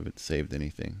 if I've saved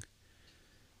anything.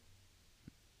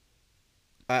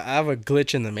 I have a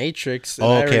glitch in the Matrix.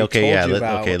 Oh, okay, yeah.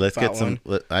 Let's get some.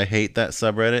 I hate that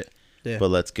subreddit, but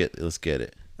let's get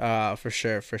it. For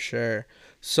sure.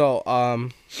 So,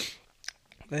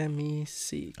 let me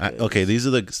see. Okay, these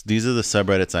are the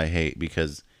subreddits I hate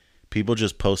because people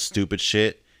just post stupid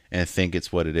shit and think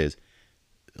it's what it is.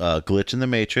 Glitch in the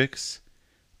Matrix,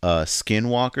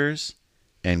 skinwalkers,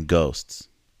 and ghosts.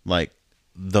 Like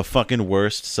the fucking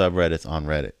worst subreddits on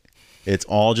Reddit. It's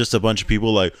all just a bunch of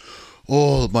people like,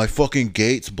 oh, my fucking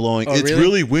gate's blowing. Oh, it's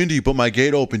really windy, but my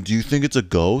gate opened. Do you think it's a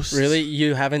ghost? Really?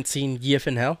 You haven't seen Gif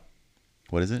in Hell?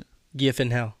 What is it? Gif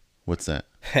in Hell. What's that?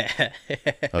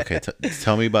 Okay,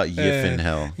 tell me about Yif in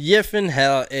Hell. Yif in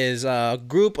Hell is a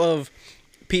group of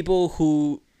people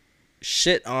who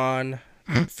shit on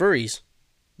furries.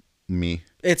 Me.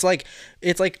 It's like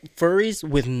furries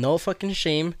with no fucking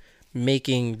shame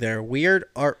making their weird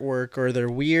artwork or their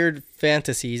weird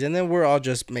fantasies, and then we're all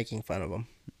just making fun of them.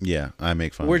 Yeah, I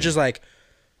make fun of them. We're just like,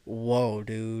 whoa,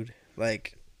 dude.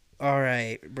 Like, all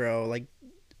right, bro. Like,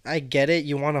 I get it.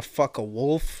 You want to fuck a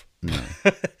wolf. No.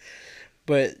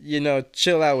 But,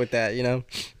 chill out with that,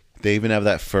 They even have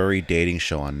that furry dating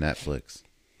show on Netflix.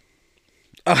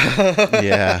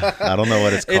 Yeah, I don't know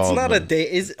what it's called. It's not a date.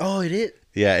 It is?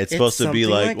 Yeah, it's supposed to be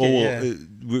like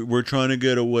we're trying to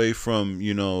get away from,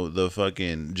 the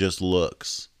fucking just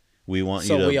looks. We want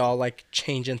you to... So we all,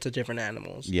 change into different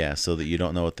animals. Yeah, so that you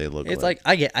don't know what they look like. It's like,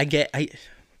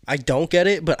 I I don't get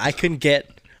it, but I can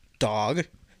get dog,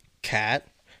 cat,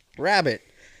 rabbit.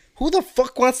 Who the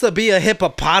fuck wants to be a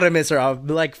hippopotamus or a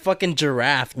like fucking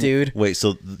giraffe, dude? Wait,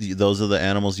 so those are the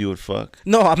animals you would fuck?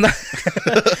 No, I'm not.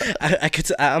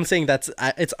 I'm saying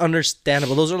it's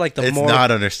understandable. Those are like the It's more. It's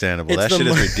not understandable. That shit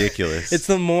is ridiculous. It's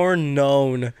the more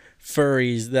known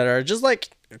furries that are just like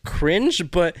cringe,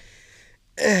 but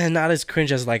not as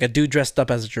cringe as like a dude dressed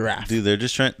up as a giraffe. Dude, they're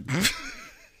just trying.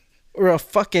 Or a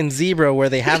fucking zebra where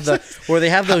they have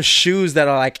those shoes that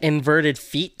are like inverted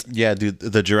feet. Yeah, dude,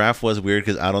 the giraffe was weird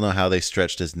because I don't know how they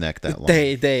stretched his neck that long.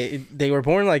 They were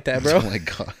born like that, bro. Oh my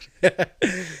god.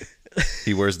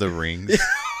 He wears the rings.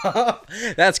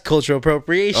 That's cultural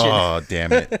appropriation. Oh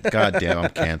damn it! God damn, I'm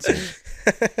canceled.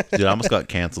 Dude, I almost got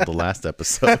canceled the last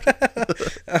episode.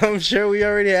 I'm sure we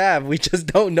already have. We just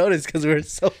don't notice because we're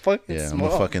so fucking small. I'm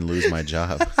gonna fucking lose my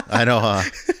job. I know, huh?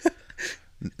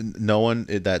 No one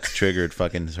that's triggered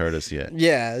fucking heard us yet.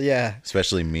 Yeah.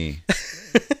 Especially me.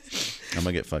 I'm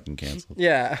gonna get fucking canceled.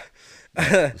 Yeah.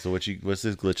 So what's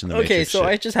this glitch in the Matrix? Okay, so shit?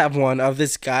 I just have one of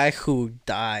this guy who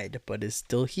died but is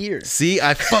still here. See,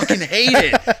 I fucking hate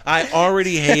it. I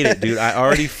already hate it, dude. I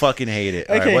already fucking hate it.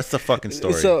 All right, what's the fucking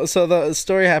story? So the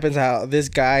story happens how this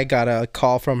guy got a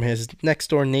call from his next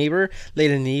door neighbor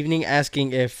late in the evening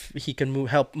asking if he can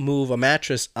help move a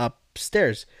mattress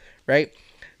upstairs, right?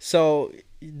 So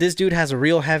this dude has a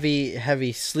real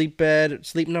heavy sleep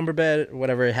number bed,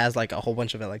 whatever. It has like a whole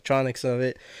bunch of electronics of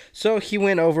it. So he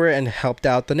went over and helped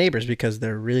out the neighbors because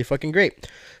they're really fucking great.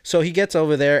 So he gets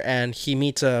over there and he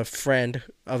meets a friend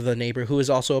of the neighbor who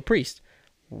is also a priest.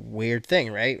 Weird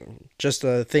thing, right? Just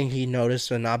a thing he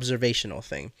noticed, an observational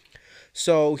thing.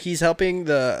 So he's helping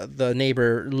the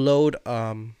neighbor load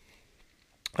a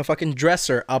fucking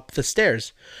dresser up the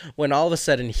stairs when all of a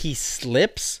sudden he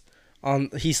slips on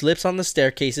the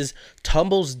staircases,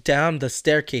 tumbles down the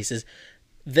staircases.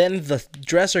 Then the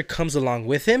dresser comes along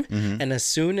with him, and as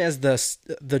soon as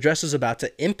the dresser's about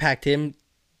to impact him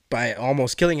by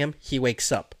almost killing him, he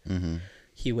wakes up.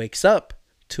 He wakes up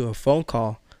to a phone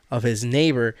call of his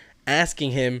neighbor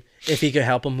asking him if he could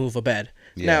help him move a bed.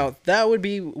 Yeah. Now, that would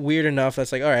be weird enough.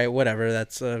 That's like, all right, whatever.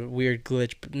 That's a weird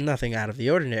glitch, but nothing out of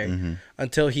the ordinary.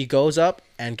 Until he goes up,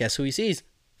 and guess who he sees?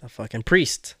 The fucking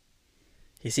priest.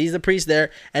 He sees the priest there,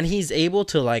 and he's able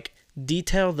to, like,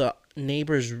 detail the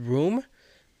neighbor's room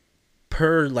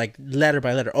per, like, letter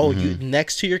by letter. Oh, you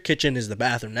next to your kitchen is the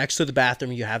bathroom. Next to the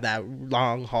bathroom, you have that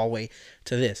long hallway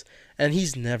to this. And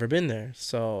he's never been there.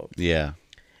 So, yeah.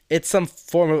 It's some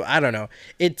form of, I don't know.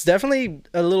 It's definitely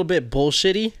a little bit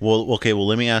bullshitty. Well, okay,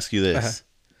 let me ask you this.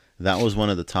 That was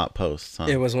one of the top posts, huh?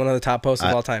 It was one of the top posts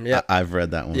of all time, yeah. I've read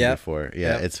that one before.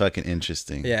 Yeah, it's fucking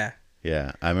interesting. Yeah.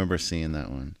 Yeah, I remember seeing that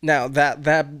one. Now,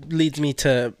 that leads me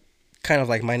to kind of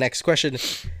like my next question.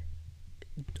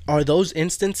 Are those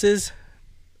instances,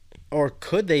 or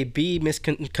could they be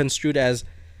misconstrued as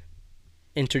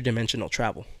interdimensional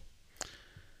travel?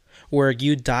 Where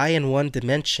you die in one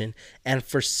dimension, and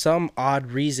for some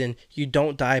odd reason, you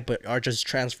don't die but are just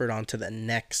transferred onto the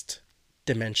next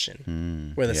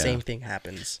dimension where the same thing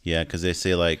happens. Yeah, because they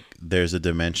say, like, there's a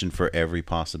dimension for every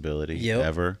possibility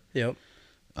ever. Yep.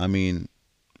 I mean,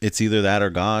 it's either that or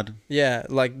God. Yeah,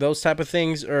 like those type of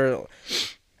things, or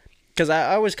because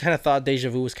I always kind of thought deja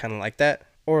vu was kind of like that,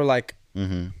 or like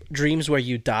dreams where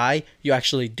you die, you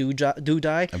actually do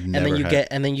die, and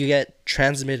then you get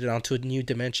transmitted onto a new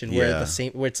dimension where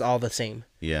it's all the same.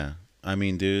 Yeah, I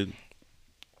mean, dude,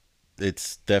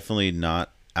 it's definitely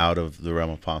not out of the realm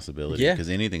of possibility because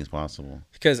anything's possible.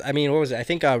 Because I mean, what was it? I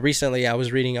think recently I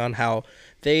was reading on how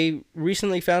they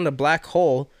recently found a black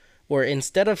hole where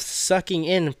instead of sucking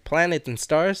in planets and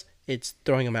stars, it's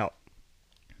throwing them out.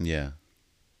 Yeah.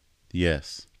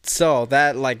 Yes. So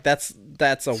that's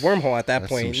a wormhole at that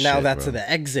point. Now that's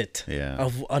the exit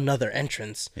of another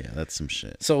entrance. Yeah, that's some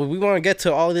shit. So we want to get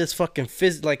to all this fucking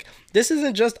like this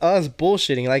isn't just us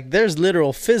bullshitting. Like there's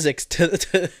literal physics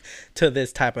to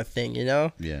this type of thing, you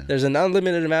know? Yeah. There's an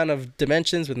unlimited amount of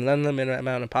dimensions with an unlimited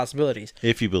amount of possibilities.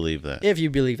 If you believe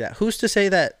that. Who's to say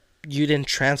that you didn't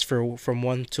transfer from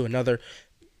one to another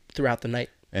throughout the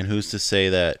night? And who's to say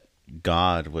that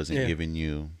God wasn't giving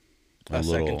you a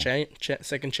little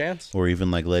second chance, or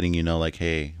even like letting you know, like,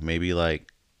 hey, maybe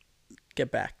like get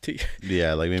back to you.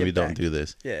 Yeah, like maybe don't do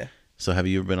this. Yeah. So have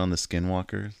you ever been on the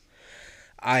Skinwalkers?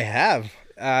 I have.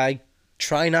 I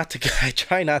try not to.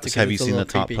 So have you seen the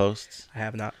top posts? I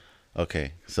have not.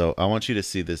 Okay, so I want you to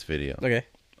see this video. Okay.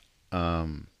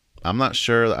 I'm not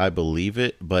sure I believe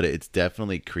it, but it's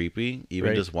definitely creepy.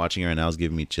 Even just watching it right now is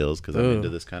giving me chills because I'm into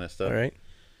this kind of stuff. All right.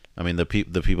 I mean, the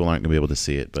people aren't gonna be able to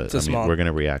see it, but I mean, we're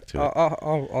gonna react to it.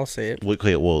 I'll say it.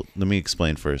 Okay, well, let me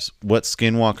explain first. What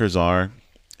skinwalkers are?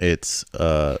 It's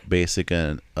basic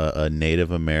a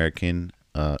Native American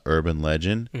urban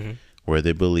legend where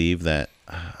they believe that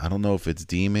I don't know if it's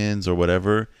demons or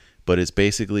whatever, but it's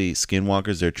basically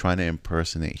skinwalkers. They're trying to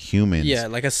impersonate humans. Yeah,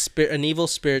 like an evil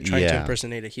spirit trying to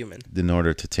impersonate a human in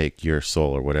order to take your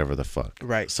soul or whatever the fuck.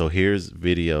 Right. So here's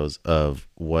videos of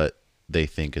what they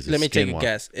think is a skinwalker. Let me take a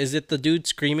guess. Is it the dude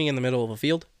screaming in the middle of a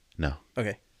field? No.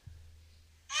 Okay.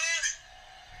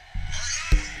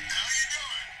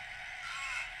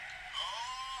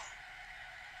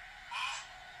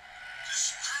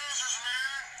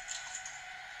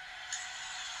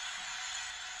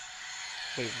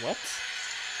 Wait, what?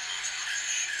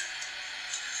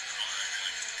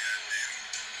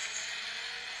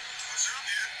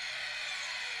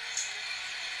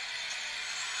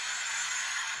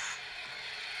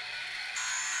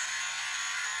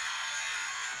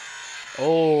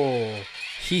 Oh,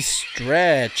 he's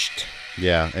stretched.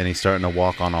 Yeah, and he's starting to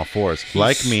walk on all fours.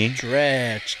 Like me.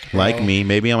 Stretched, bro. Like me.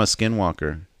 Maybe I'm a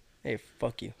skinwalker. Hey,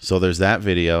 fuck you. So there's that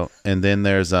video. And then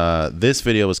there's this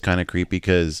video was kind of creepy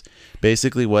because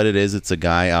basically what it is, it's a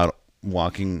guy out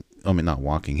walking. I mean, not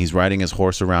walking. He's riding his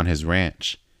horse around his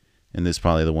ranch. And this is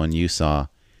probably the one you saw.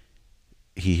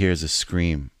 He hears a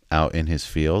scream out in his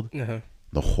field. Uh-huh.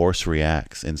 The horse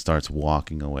reacts and starts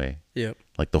walking away. Yep.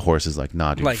 Like the horse is like,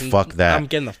 nah, dude, like, fuck that. I'm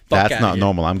getting the fuck out of here. That's not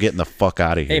normal. I'm getting the fuck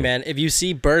out of here. Hey, man, if you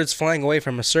see birds flying away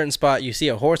from a certain spot, you see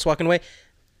a horse walking away,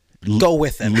 go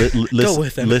with them. Go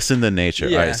with them. Listen to nature.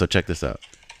 Yeah. All right, so check this out.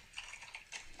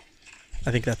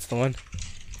 I think that's the one.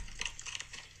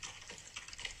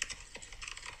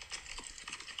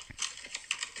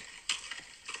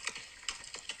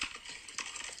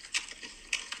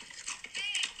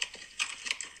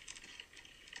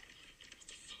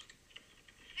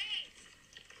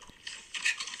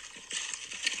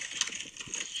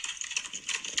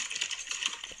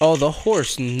 Oh, the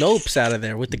horse nopes out of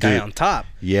there with the guy on top.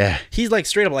 Yeah. He's like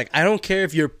straight up like, I don't care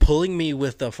if you're pulling me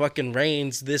with the fucking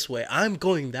reins this way. I'm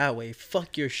going that way.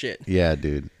 Fuck your shit. Yeah,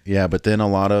 dude. Yeah, but then a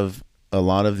lot of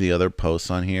the other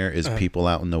posts on here is people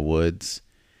out in the woods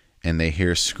and they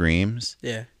hear screams.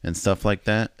 Yeah. And stuff like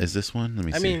that. Is this one? Let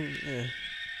me see. I mean, yeah.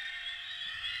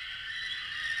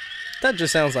 That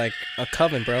just sounds like a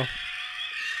coven, bro.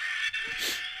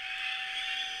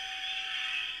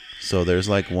 So there's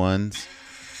like ones.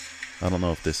 I don't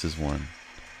know if this is one.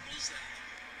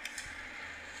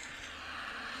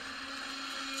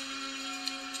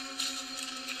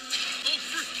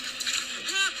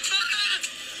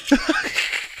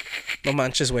 No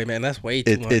manches way, man. That's way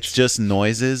too much. It's just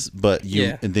noises, but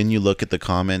and then you look at the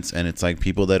comments and it's like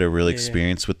people that are really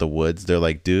experienced with the woods. They're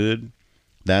like, dude,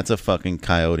 that's a fucking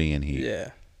coyote in heat.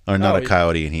 Yeah. Or not a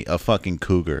coyote in heat, a fucking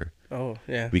cougar. Oh,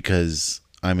 yeah. Because,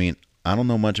 I mean, I don't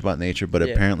know much about nature, but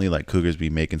apparently, like, cougars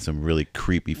be making some really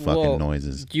creepy fucking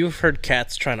noises. You've heard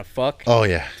cats trying to fuck. Oh,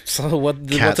 yeah. So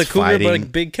what's a cougar but a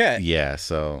big cat? Yeah,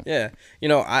 so. Yeah. You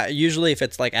know, I usually, if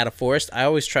it's, like, at a forest, I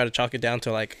always try to chalk it down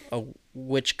to, like, a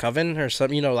witch coven or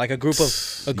something. You know, like a group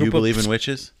of... You believe in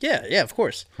witches? Yeah, yeah, of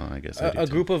course. Oh, I guess a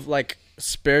group of, like,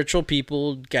 spiritual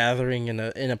people gathering in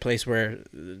a place where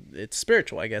it's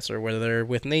spiritual, I guess, or where they're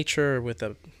with nature or with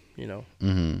a... You know,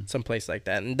 some place like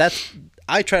that, and that's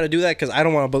I try to do that because I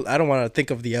don't want to think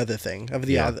of the other thing of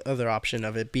the other option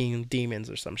of it being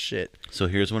demons or some shit. So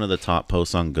here's one of the top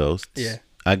posts on ghosts. Yeah,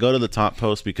 I go to the top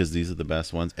posts because these are the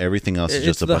best ones. Everything else is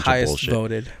just a bunch of bullshit.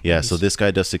 Voted yeah, ones. So this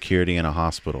guy does security in a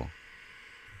hospital.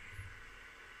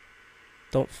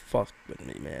 Don't fuck with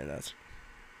me, man.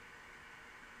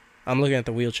 I'm looking at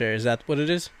the wheelchair. Is that what it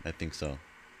is? I think so.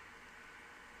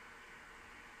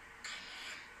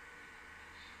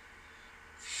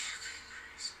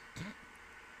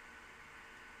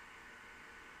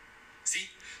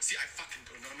 See, I fucking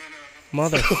no.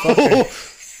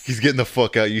 Motherfucker. He's getting the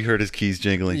fuck out. You heard his keys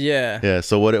jingling. Yeah. Yeah.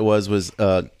 So what it was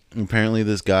apparently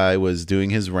this guy was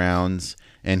doing his rounds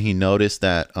and he noticed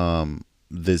that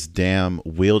this damn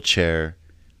wheelchair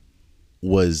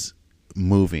was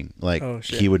moving. Like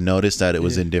he would notice that it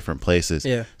was in different places.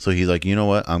 Yeah. So he's like, you know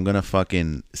what? I'm gonna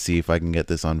fucking see if I can get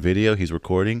this on video. He's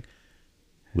recording.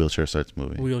 Wheelchair starts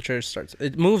moving.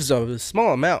 It moves a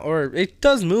small amount, or it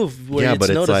does move where it's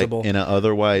noticeable. Like in an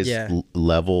otherwise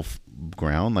level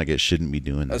ground, like it shouldn't be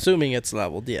doing that. Assuming it's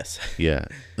leveled, yes. Yeah.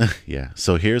 Yeah.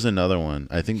 So here's another one.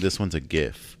 I think this one's a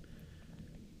GIF.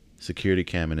 Security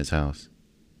cam in his house.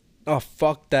 Oh,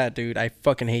 fuck that, dude. I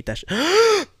fucking hate that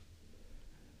shit.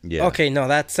 Yeah. Okay, no,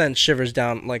 that sent shivers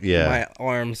down like Yeah. my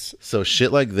arms. So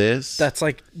shit like this. That's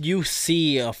like you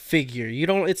see a figure. You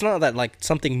don't. It's not that like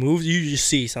something moves. You just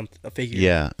see a figure.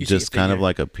 Yeah, You see a just kind of figure.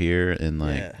 like appear and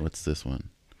like Yeah. what's this one?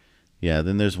 Yeah,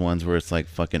 then there's ones where it's like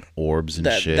fucking orbs and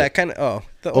that shit. that kind of.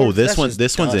 This one's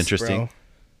interesting. Bro.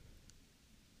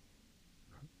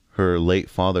 Her late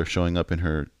father showing up in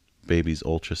her baby's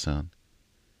ultrasound.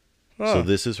 Oh. So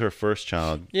this is her first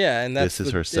child. Yeah, and that's this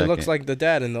is her It looks second. like the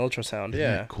dad in the ultrasound. Isn't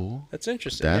yeah, that cool? that's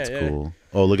interesting. That's Yeah, yeah. cool.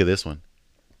 Oh, look at this one.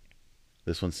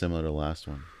 This one's similar to the last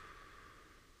one.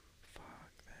 Fuck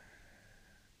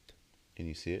that. Can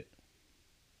you see it?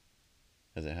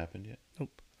 Has it happened yet?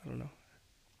 Nope, I don't know.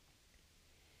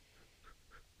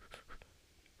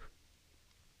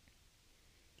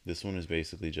 This one is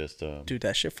basically just Dude,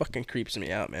 that shit fucking creeps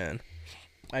me out, man.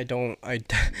 I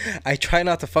try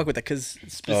not to fuck with that because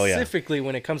specifically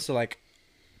when it comes to like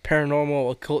paranormal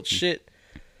occult shit,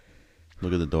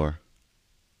 look at the door.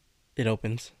 it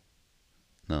opens.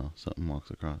 No, something walks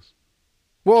across.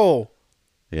 Whoa!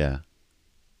 Yeah.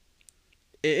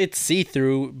 It's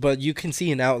see-through, but you can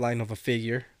see an outline of a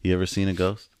figure. You ever seen a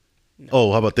ghost? No.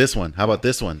 Oh, how about this one?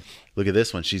 Look at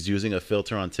this one. She's using a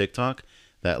filter on TikTok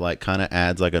that like kind of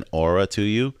adds like an aura to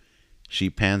you. She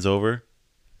pans over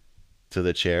to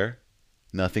the chair.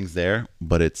 Nothing's there,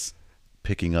 but it's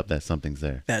picking up that something's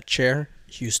there. That chair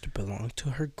used to belong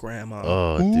to her grandma.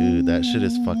 Oh, dude, that shit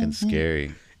is fucking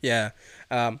scary. Yeah.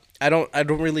 I don't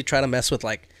really try to mess with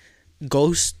like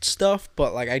ghost stuff,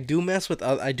 but like I do mess with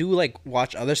I do like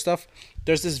watch other stuff.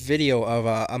 There's this video of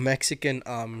a Mexican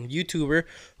YouTuber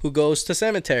who goes to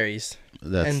cemeteries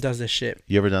and does this shit.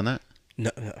 You ever done that? No,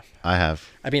 I have.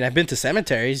 I mean, I've been to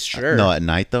cemeteries, sure. No, at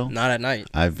night though. Not at night.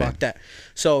 I've Fuck that.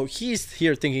 So he's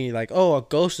here thinking like, oh, a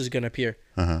ghost is gonna appear.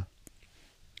 Uh-huh.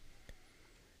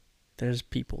 There's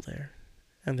people there,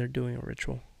 and they're doing a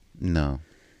ritual. No.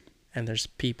 And there's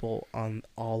people on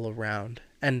all around,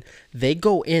 and they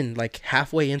go in like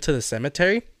halfway into the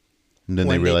cemetery. And then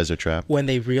they realize they're trapped. When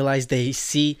they realize they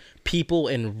see people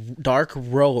in dark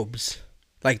robes,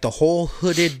 like the whole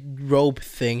hooded robe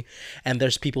thing, and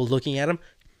there's people looking at them,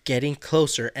 getting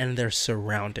closer, and they're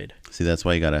surrounded. See, that's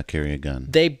why you gotta carry a gun.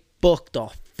 They booked the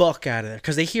fuck out of there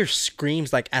because they hear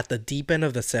screams like at the deep end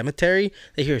of the cemetery.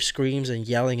 They hear screams and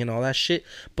yelling and all that shit.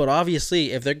 But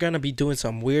obviously, if they're gonna be doing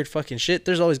some weird fucking shit,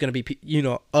 there's always gonna be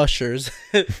ushers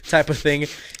type of thing.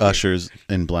 Ushers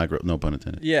in black robe, no pun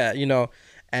intended. Yeah,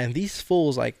 and these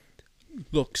fools like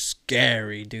look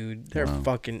scary, dude. They're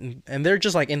fucking, and they're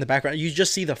just like in the background. You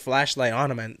just see the flashlight on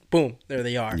them, and boom, there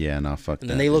they are. Yeah, no, fuck that. And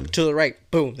then they look to the right,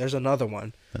 boom, there's another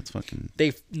one. That's fucking.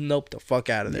 They nope the fuck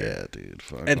out of there. Yeah, dude.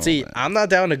 Fuck and see, that. I'm not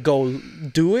down to go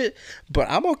do it, but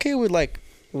I'm okay with like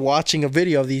watching a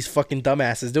video of these fucking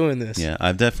dumbasses doing this. Yeah,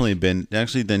 I've definitely been.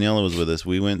 Actually, Daniela was with us.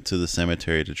 We went to the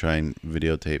cemetery to try and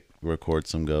videotape, record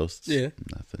some ghosts. Yeah.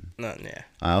 Nothing. Yeah.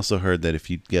 I also heard that if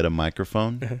you get a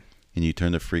microphone and you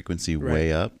turn the frequency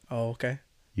way up, Oh, okay.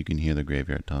 you can hear the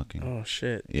graveyard talking. Oh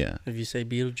shit. Yeah. If you say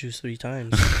Beetlejuice 3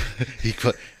 times.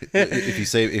 if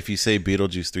you say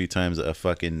Beetlejuice 3 times, a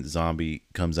fucking zombie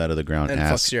comes out of the ground and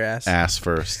fucks your ass. Ass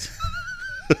first.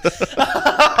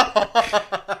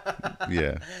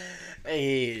 Yeah.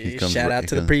 Hey, shout out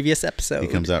to the previous episode. He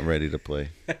comes out ready to play.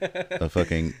 A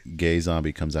fucking gay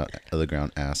zombie comes out of the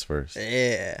ground ass first.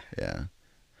 Yeah. Yeah.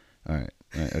 All right.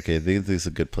 Okay. This is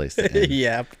a good place to end.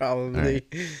 Yeah, probably.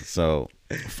 Right. So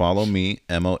follow me,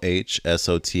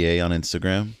 MOHSOTA on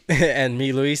Instagram. And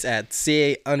me, Luis, at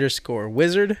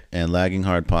CA_wizard. And Lagging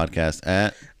Hard Podcast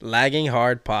at Lagging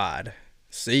Hard Pod.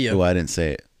 See ya. Oh, I didn't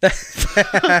say it.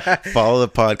 Follow the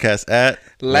podcast at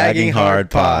Lagging Hard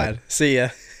Pod. See ya.